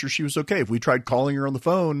her, make sure she was okay. If we tried calling her on the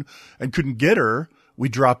phone and couldn't get her, we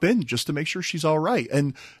drop in just to make sure she's all right.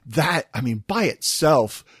 And that, I mean, by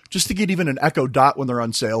itself, just to get even an Echo Dot when they're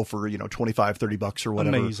on sale for, $25, $30 or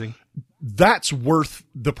whatever. Amazing. That's worth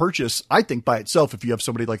the purchase, I think, by itself, if you have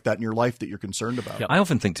somebody like that in your life that you're concerned about. I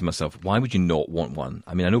often think to myself, why would you not want one?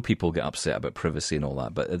 I mean, I know people get upset about privacy and all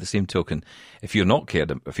that, but at the same token, if you're not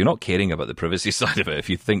caring about the privacy side of it, if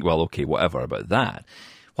you think, well, okay, whatever about that,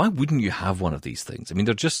 why wouldn't you have one of these things? I mean,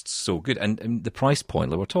 they're just so good. And the price point,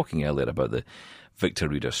 like we were talking earlier about the Victor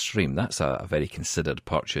Reader Stream, that's a very considered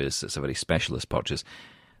purchase. It's a very specialist purchase.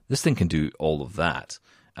 This thing can do all of that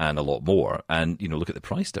and a lot more. And, look at the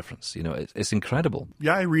price difference. It's incredible.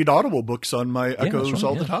 Yeah, I read Audible books on my Echoes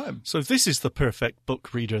all the time. So this is the perfect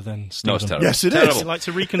book reader then, Stephen? No, it's terrible. Yes, it is. Would you like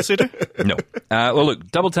to reconsider? No. Well,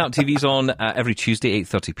 look, Double Tap TV's on every Tuesday,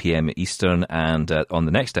 8:30 p.m. Eastern. And on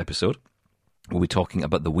the next episode, we'll be talking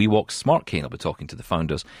about the WeWalk Smart Cane. I'll be talking to the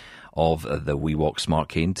founders of the WeWalk Smart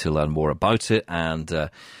Cane to learn more about it and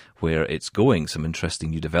where it's going. Some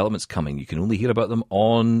interesting new developments coming. You can only hear about them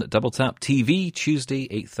on Double Tap TV, Tuesday,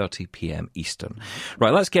 8:30 p.m. Eastern.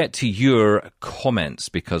 Right, let's get to your comments,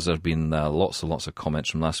 because there have been lots and lots of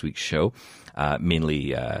comments from last week's show.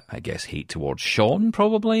 Mainly, I guess, hate towards Sean,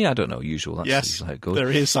 probably. I don't know, usual. That's usually how it goes.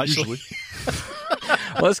 There is, actually.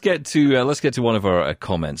 Let's get to one of our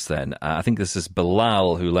comments then. I think this is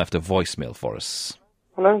Bilal who left a voicemail for us.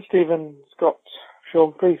 Hello, Stephen, Scott,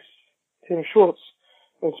 Sean Priest Tim Schwartz.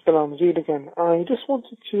 It's Bilal Mazid again. I just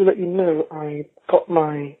wanted to let you know I got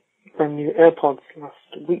my brand new AirPods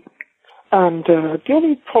last week. And the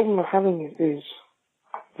only problem I'm having is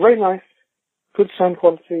very nice, good sound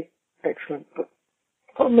quality, excellent. But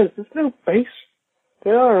the problem is there's no bass.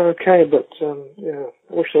 They are okay, but I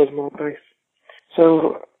wish there was more bass.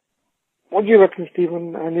 So, what do you reckon,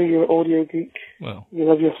 Stephen? I know you're an audio geek. Well, you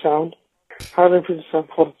love your sound. How do I improve the sound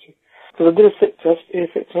quality? Because I did a fit test, ear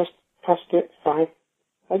fit test, passed it, fine.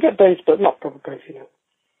 I get bass, but not proper bass,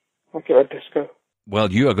 Like it at disco.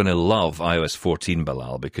 Well, you are going to love iOS 14,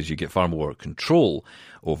 Bilal, because you get far more control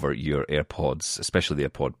over your AirPods, especially the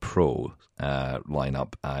AirPod Pro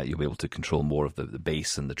lineup. You'll be able to control more of the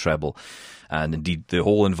bass and the treble, and indeed the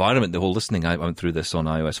whole environment, the whole listening. I went through this on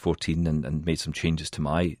iOS 14 and made some changes to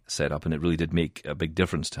my setup, and it really did make a big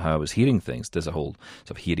difference to how I was hearing things. There's a whole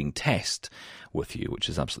sort of hearing test with you, which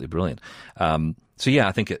is absolutely brilliant. So yeah,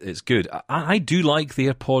 I think it's good. I do like the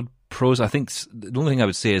AirPod Pros. I think the only thing I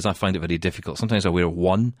would say is I find it very difficult. Sometimes I wear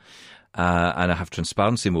one and I have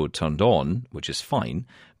transparency mode turned on, which is fine,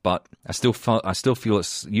 but I still feel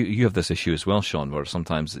it's you have this issue as well, Sean, where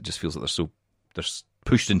sometimes it just feels like they're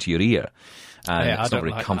pushed into your ear and it's not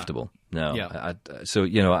very comfortable. That. No, yeah. So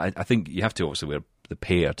I think you have to obviously wear the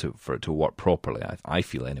pair for it to work properly. I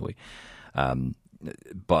feel anyway.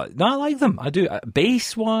 But no, I like them. I do.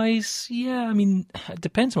 Bass-wise, yeah, I mean, it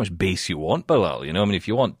depends how much bass you want, Bilal. I mean, if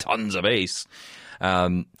you want tons of bass,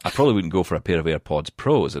 I probably wouldn't go for a pair of AirPods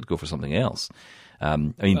Pros. I'd go for something else.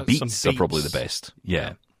 Beats are probably the best.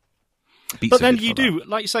 Yeah. Beats but then you do,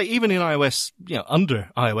 like you say, even in iOS,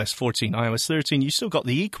 under iOS 14, iOS 13, you still got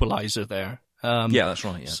the equalizer there. Yeah, that's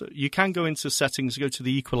right. Yeah. So you can go into settings, go to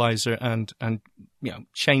the equalizer, and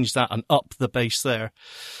change that and up the bass there.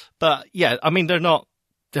 But yeah, I mean they're not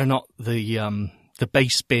the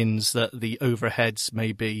bass bins that the overheads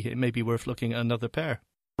may be. It may be worth looking at another pair.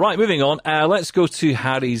 Right, moving on. Let's go to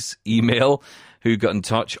Harry's email, who got in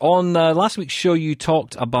touch. On last week's show, you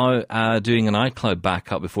talked about doing an iCloud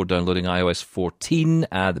backup before downloading iOS 14,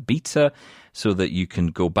 the beta, so that you can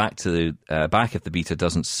go back to the back if the beta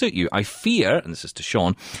doesn't suit you. I fear, and this is to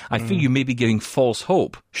Sean, I fear you may be giving false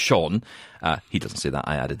hope, Sean. He doesn't say that,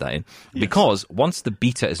 I added that in. Yes. Because once the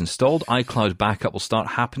beta is installed, iCloud backup will start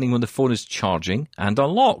happening when the phone is charging and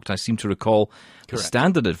unlocked. I seem to recall the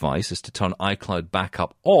standard advice is to turn iCloud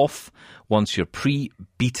backup off once your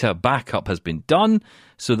pre-beta backup has been done,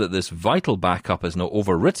 so that this vital backup is not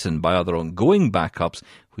overwritten by other ongoing backups,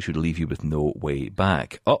 which would leave you with no way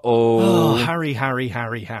back. Oh, Harry.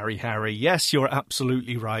 Yes, you're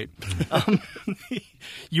absolutely right.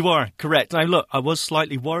 You are correct. Now, look, I was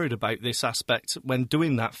slightly worried about this aspect when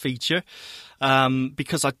doing that feature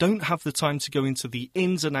because I don't have the time to go into the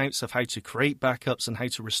ins and outs of how to create backups and how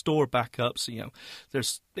to restore backups.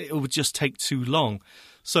 It would just take too long.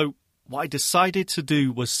 So what I decided to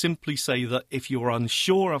do was simply say that if you're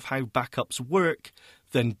unsure of how backups work,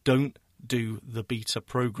 then don't do the beta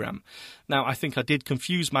program. Now, I think I did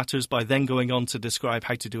confuse matters by then going on to describe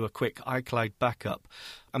how to do a quick iCloud backup.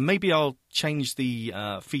 And maybe I'll change the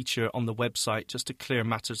feature on the website just to clear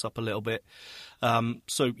matters up a little bit.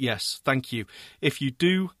 So, yes, thank you. If you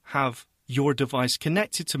do have your device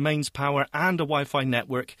connected to mains power and a Wi-Fi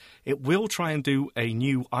network, it will try and do a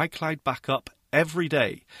new iCloud backup every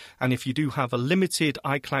day. And if you do have a limited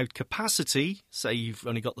iCloud capacity, say you've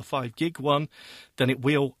only got the 5 gig one, then it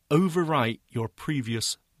will overwrite your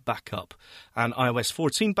previous backup. And iOS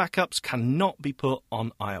 14 backups cannot be put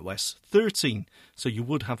on iOS 13, so you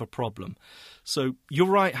would have a problem. So you're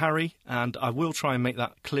right, Harry, and I will try and make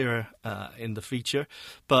that clearer in the feature.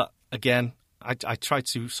 But again, I try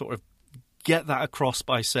to sort of get that across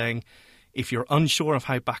by saying if you're unsure of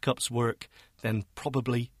how backups work, then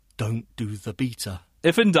probably don't do the beta.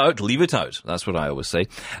 If in doubt, leave it out. That's what I always say.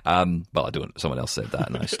 Well, I don't. Someone else said that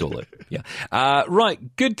and I stole it. Yeah.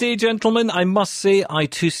 Right. Good day, gentlemen. I must say, I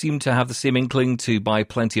too seem to have the same inkling to buy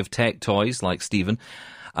plenty of tech toys like Stephen.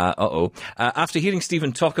 After hearing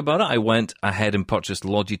Stephen talk about it, I went ahead and purchased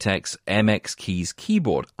Logitech's MX Keys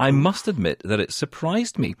keyboard. I must admit that it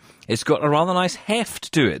surprised me. It's got a rather nice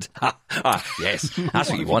heft to it. Yes, that's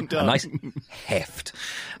what you want, a nice heft.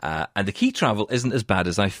 And the key travel isn't as bad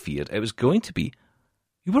as I feared it was going to be.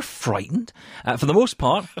 You were frightened? For the most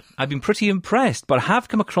part, I've been pretty impressed, but I have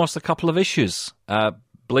come across a couple of issues.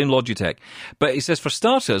 Blame Logitech. But he says, for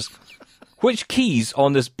starters, which keys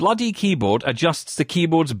on this bloody keyboard adjusts the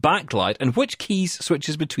keyboard's backlight, and which keys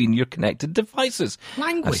switches between your connected devices?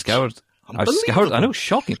 Language. I scoured. I've scoured, I know,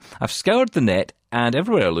 shocking. I've scoured the net, and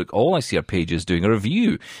everywhere I look, all I see are pages doing a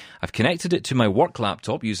review. I've connected it to my work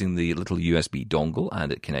laptop using the little USB dongle,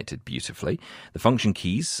 and it connected beautifully. The function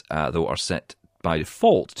keys, though, are set by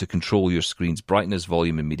default to control your screen's brightness,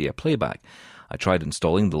 volume, and media playback. I tried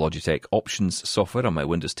installing the Logitech Options software on my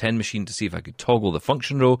Windows 10 machine to see if I could toggle the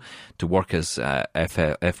function row to work as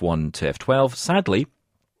F1 to F12. Sadly,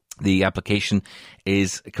 the application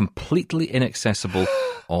is completely inaccessible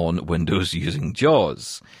on Windows using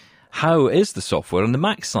JAWS. How is the software on the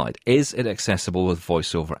Mac side? Is it accessible with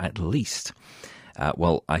VoiceOver at least?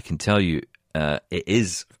 Well, I can tell you it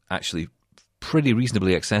is actually pretty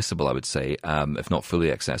reasonably accessible, I would say, if not fully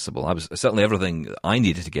accessible. Certainly everything I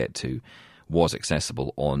needed to get to was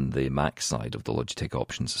accessible on the Mac side of the Logitech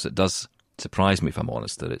Options. So it does surprise me, if I'm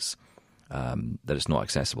honest, that it's not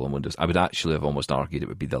accessible on Windows. I would actually have almost argued it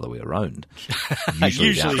would be the other way around.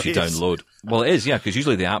 Usually the apps you download. Well, it is, yeah, because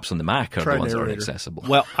usually the apps on the Mac are the ones that are inaccessible.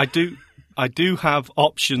 Well, I do have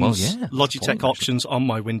options, Well, yeah, Logitech options on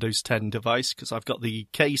my Windows 10 device because I've got the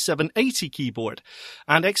K780 keyboard.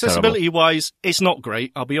 And accessibility-wise, it's not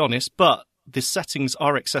great, I'll be honest, but the settings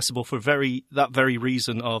are accessible for that very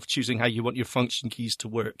reason of choosing how you want your function keys to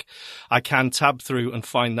work. I can tab through and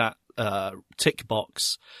find that tick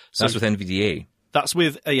box. So that's with NVDA. That's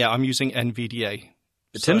with, I'm using NVDA.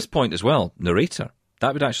 Tim's point as well, narrator.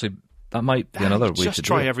 That might be another way to just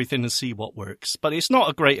try do it. everything and see what works. But it's not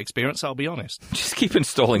a great experience, I'll be honest. Just keep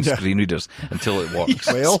installing screen readers until it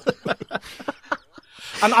works. Well,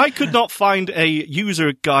 and I could not find a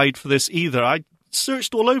user guide for this either. I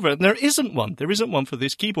searched all over and there isn't one. There isn't one for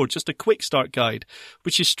this keyboard, just a quick start guide,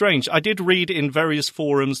 which is strange. I did read in various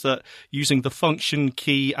forums that using the function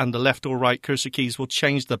key and the left or right cursor keys will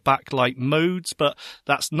change the backlight modes, but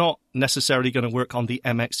that's not necessarily going to work on the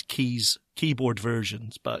MX Keys keyboard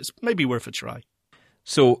versions, but it's maybe worth a try.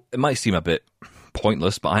 So it might seem a bit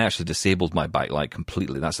pointless, but I actually disabled my backlight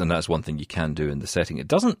completely. That's one thing you can do in the setting.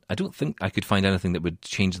 I don't think I could find anything that would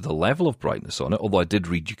change the level of brightness on it, although I did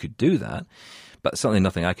read you could do that. But certainly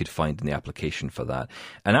nothing I could find in the application for that.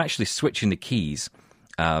 And actually switching the keys,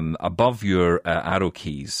 above your arrow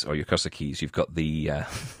keys or your cursor keys, you've got the,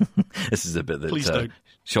 this is a bit that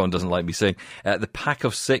Sean doesn't like me saying, the pack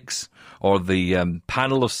of six or the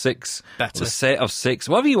panel of six, the set of six,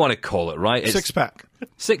 whatever you want to call it, right? It's six-pack.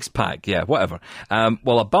 Six-pack, yeah, whatever.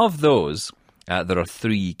 Well, above those, there are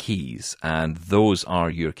three keys, and those are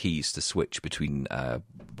your keys to switch between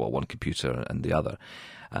one computer and the other.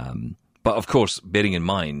 But of course, bearing in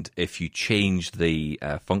mind, if you change the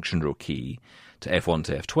function row key to F1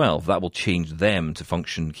 to F12, that will change them to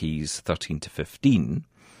function keys 13 to 15,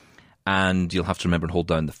 and you'll have to remember and hold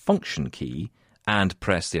down the function key and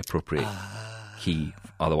press the appropriate key,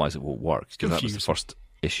 otherwise it won't work. Because that was the first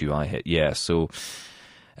issue I hit. Yeah, so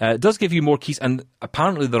it does give you more keys, and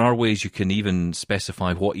apparently there are ways you can even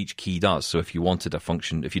specify what each key does. So if you wanted a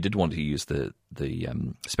function, if you did want to use the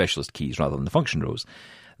specialist keys rather than the function rows,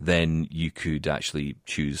 then you could actually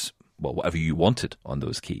choose, well, whatever you wanted on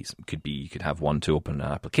those keys. It could be, you could have one to open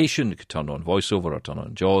an application, it could turn on VoiceOver or turn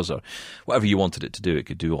on JAWS or whatever you wanted it to do, it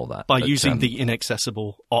could do all that. By using the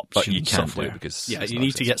inaccessible option but you can't software. do it because you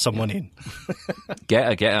need to get someone in.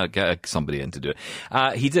 Get somebody in to do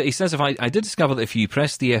it. He says, I did discover that if you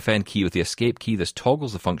press the FN key with the escape key, this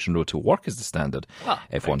toggles the function row to work as the standard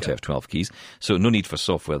F1 to F12 keys. So no need for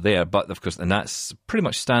software there. But of course, and that's pretty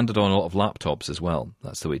much standard on a lot of laptops as well.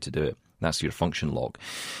 That's the way to do it. That's your function log.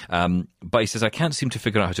 But he says, I can't seem to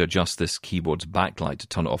figure out how to adjust this keyboard's backlight to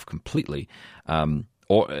turn it off completely,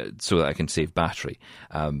 or so that I can save battery.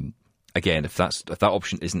 Again, if that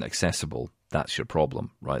option isn't accessible, that's your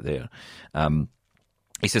problem right there.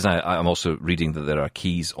 He says, I'm also reading that there are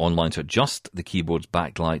keys online to adjust the keyboard's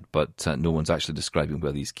backlight, but no one's actually describing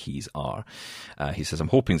where these keys are. He says, I'm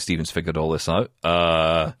hoping Stephen's figured all this out.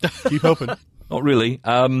 Keep hoping. Not really.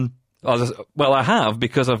 Well, I have,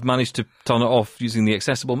 because I've managed to turn it off using the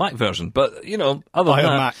accessible Mac version. But, other Buy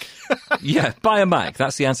than a that... Mac. Yeah, buy a Mac.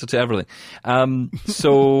 That's the answer to everything.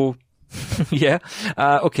 So... yeah.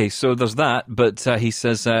 Okay, so there's that. But he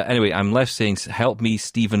says, anyway, I'm left saying, help me,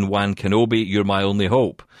 Stephen Wan Kenobi, you're my only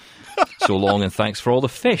hope. So long and thanks for all the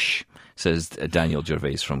fish, says Daniel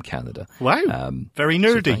Gervais from Canada. Wow. Very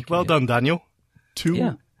nerdy. Well done, Daniel.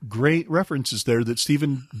 Two great references there that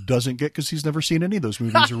Stephen doesn't get because he's never seen any of those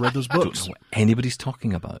movies or read those books. I don't know what anybody's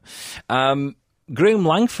talking about. Graham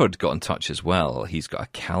Langford got in touch as well. He's got a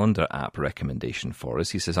calendar app recommendation for us.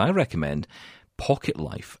 He says, I recommend Pocket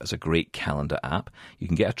Life as a great calendar app. You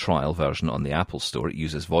can get a trial version on the Apple Store. It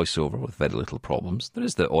uses VoiceOver with very little problems. There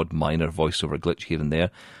is the odd minor VoiceOver glitch here and there,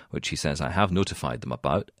 which he says I have notified them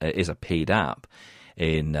about. It is a paid app.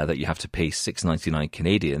 in that you have to pay $6.99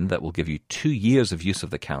 Canadian. That will give you 2 years of use of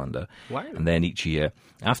the calendar. Wow. And then each year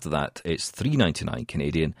after that, it's $3.99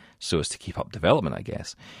 Canadian, so as to keep up development, I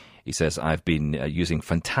guess. He says, I've been using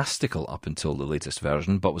Fantastical up until the latest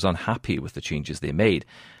version, but was unhappy with the changes they made.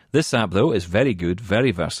 This app, though, is very good,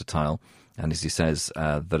 very versatile. And as he says,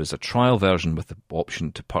 there is a trial version with the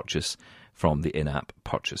option to purchase from the in-app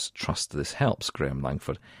purchase. Trust this helps. Graham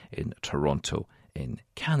Langford in Toronto in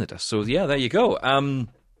Canada. So, yeah, there you go. I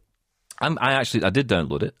did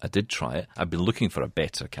download it. I did try it. I've been looking for a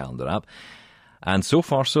better calendar app. And so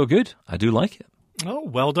far, so good. I do like it. Oh,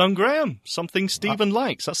 well done, Graham. Something Stephen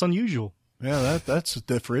likes. That's unusual. Yeah, that's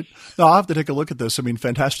different. No, I'll have to take a look at this. I mean,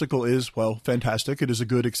 Fantastical is, well, fantastic. It is a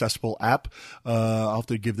good, accessible app. I'll have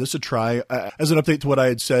to give this a try. As an update to what I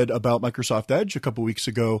had said about Microsoft Edge a couple weeks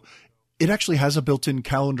ago, it actually has a built-in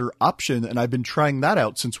calendar option, and I've been trying that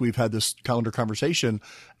out since we've had this calendar conversation,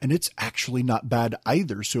 and it's actually not bad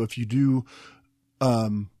either. So if you do,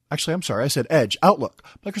 actually, I'm sorry, I said Edge, Outlook,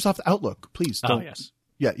 Microsoft Outlook, please don't. Oh, yes.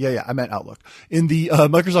 Yeah. I meant Outlook. In the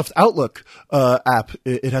Microsoft Outlook app,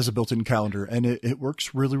 it has a built-in calendar, and it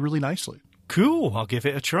works really, really nicely. Cool. I'll give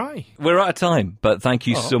it a try. We're out of time, but thank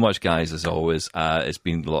you so much, guys, as always. It's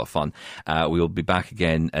been a lot of fun. We'll be back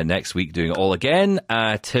again next week doing it all again.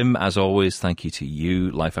 Tim, as always, thank you to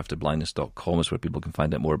you. lifeafterblindness.com is where people can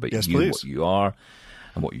find out more about you, please. what you are,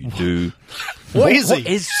 and what you do. What is he? What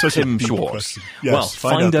is Such a Tim deep Schwartz? question. Yes, Well,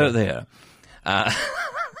 find out there. there.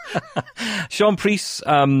 Sean Priest,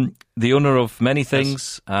 the owner of many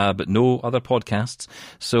things, but no other podcasts.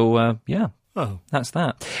 So, that's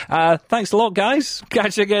that. Thanks a lot, guys.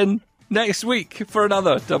 Catch you again next week for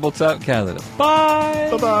another Double Tap Canada. Bye.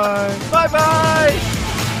 Bye-bye. Bye-bye.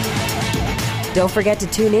 Don't forget to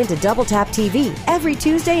tune in to Double Tap TV every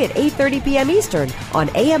Tuesday at 8:30 p.m. Eastern on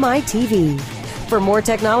AMI TV. For more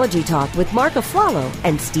technology talk with Mark Aflalo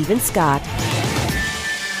and Stephen Scott.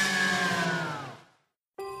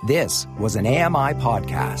 This was an AMI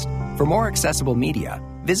podcast. For more accessible media,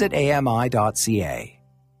 visit ami.ca.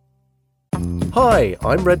 Hi,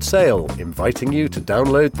 I'm Red Sail, inviting you to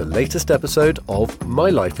download the latest episode of My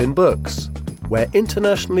Life in Books, where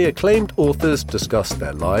internationally acclaimed authors discuss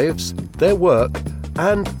their lives, their work,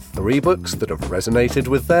 and 3 books that have resonated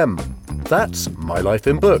with them. That's My Life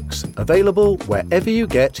in Books, available wherever you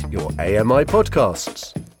get your AMI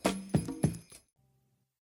podcasts.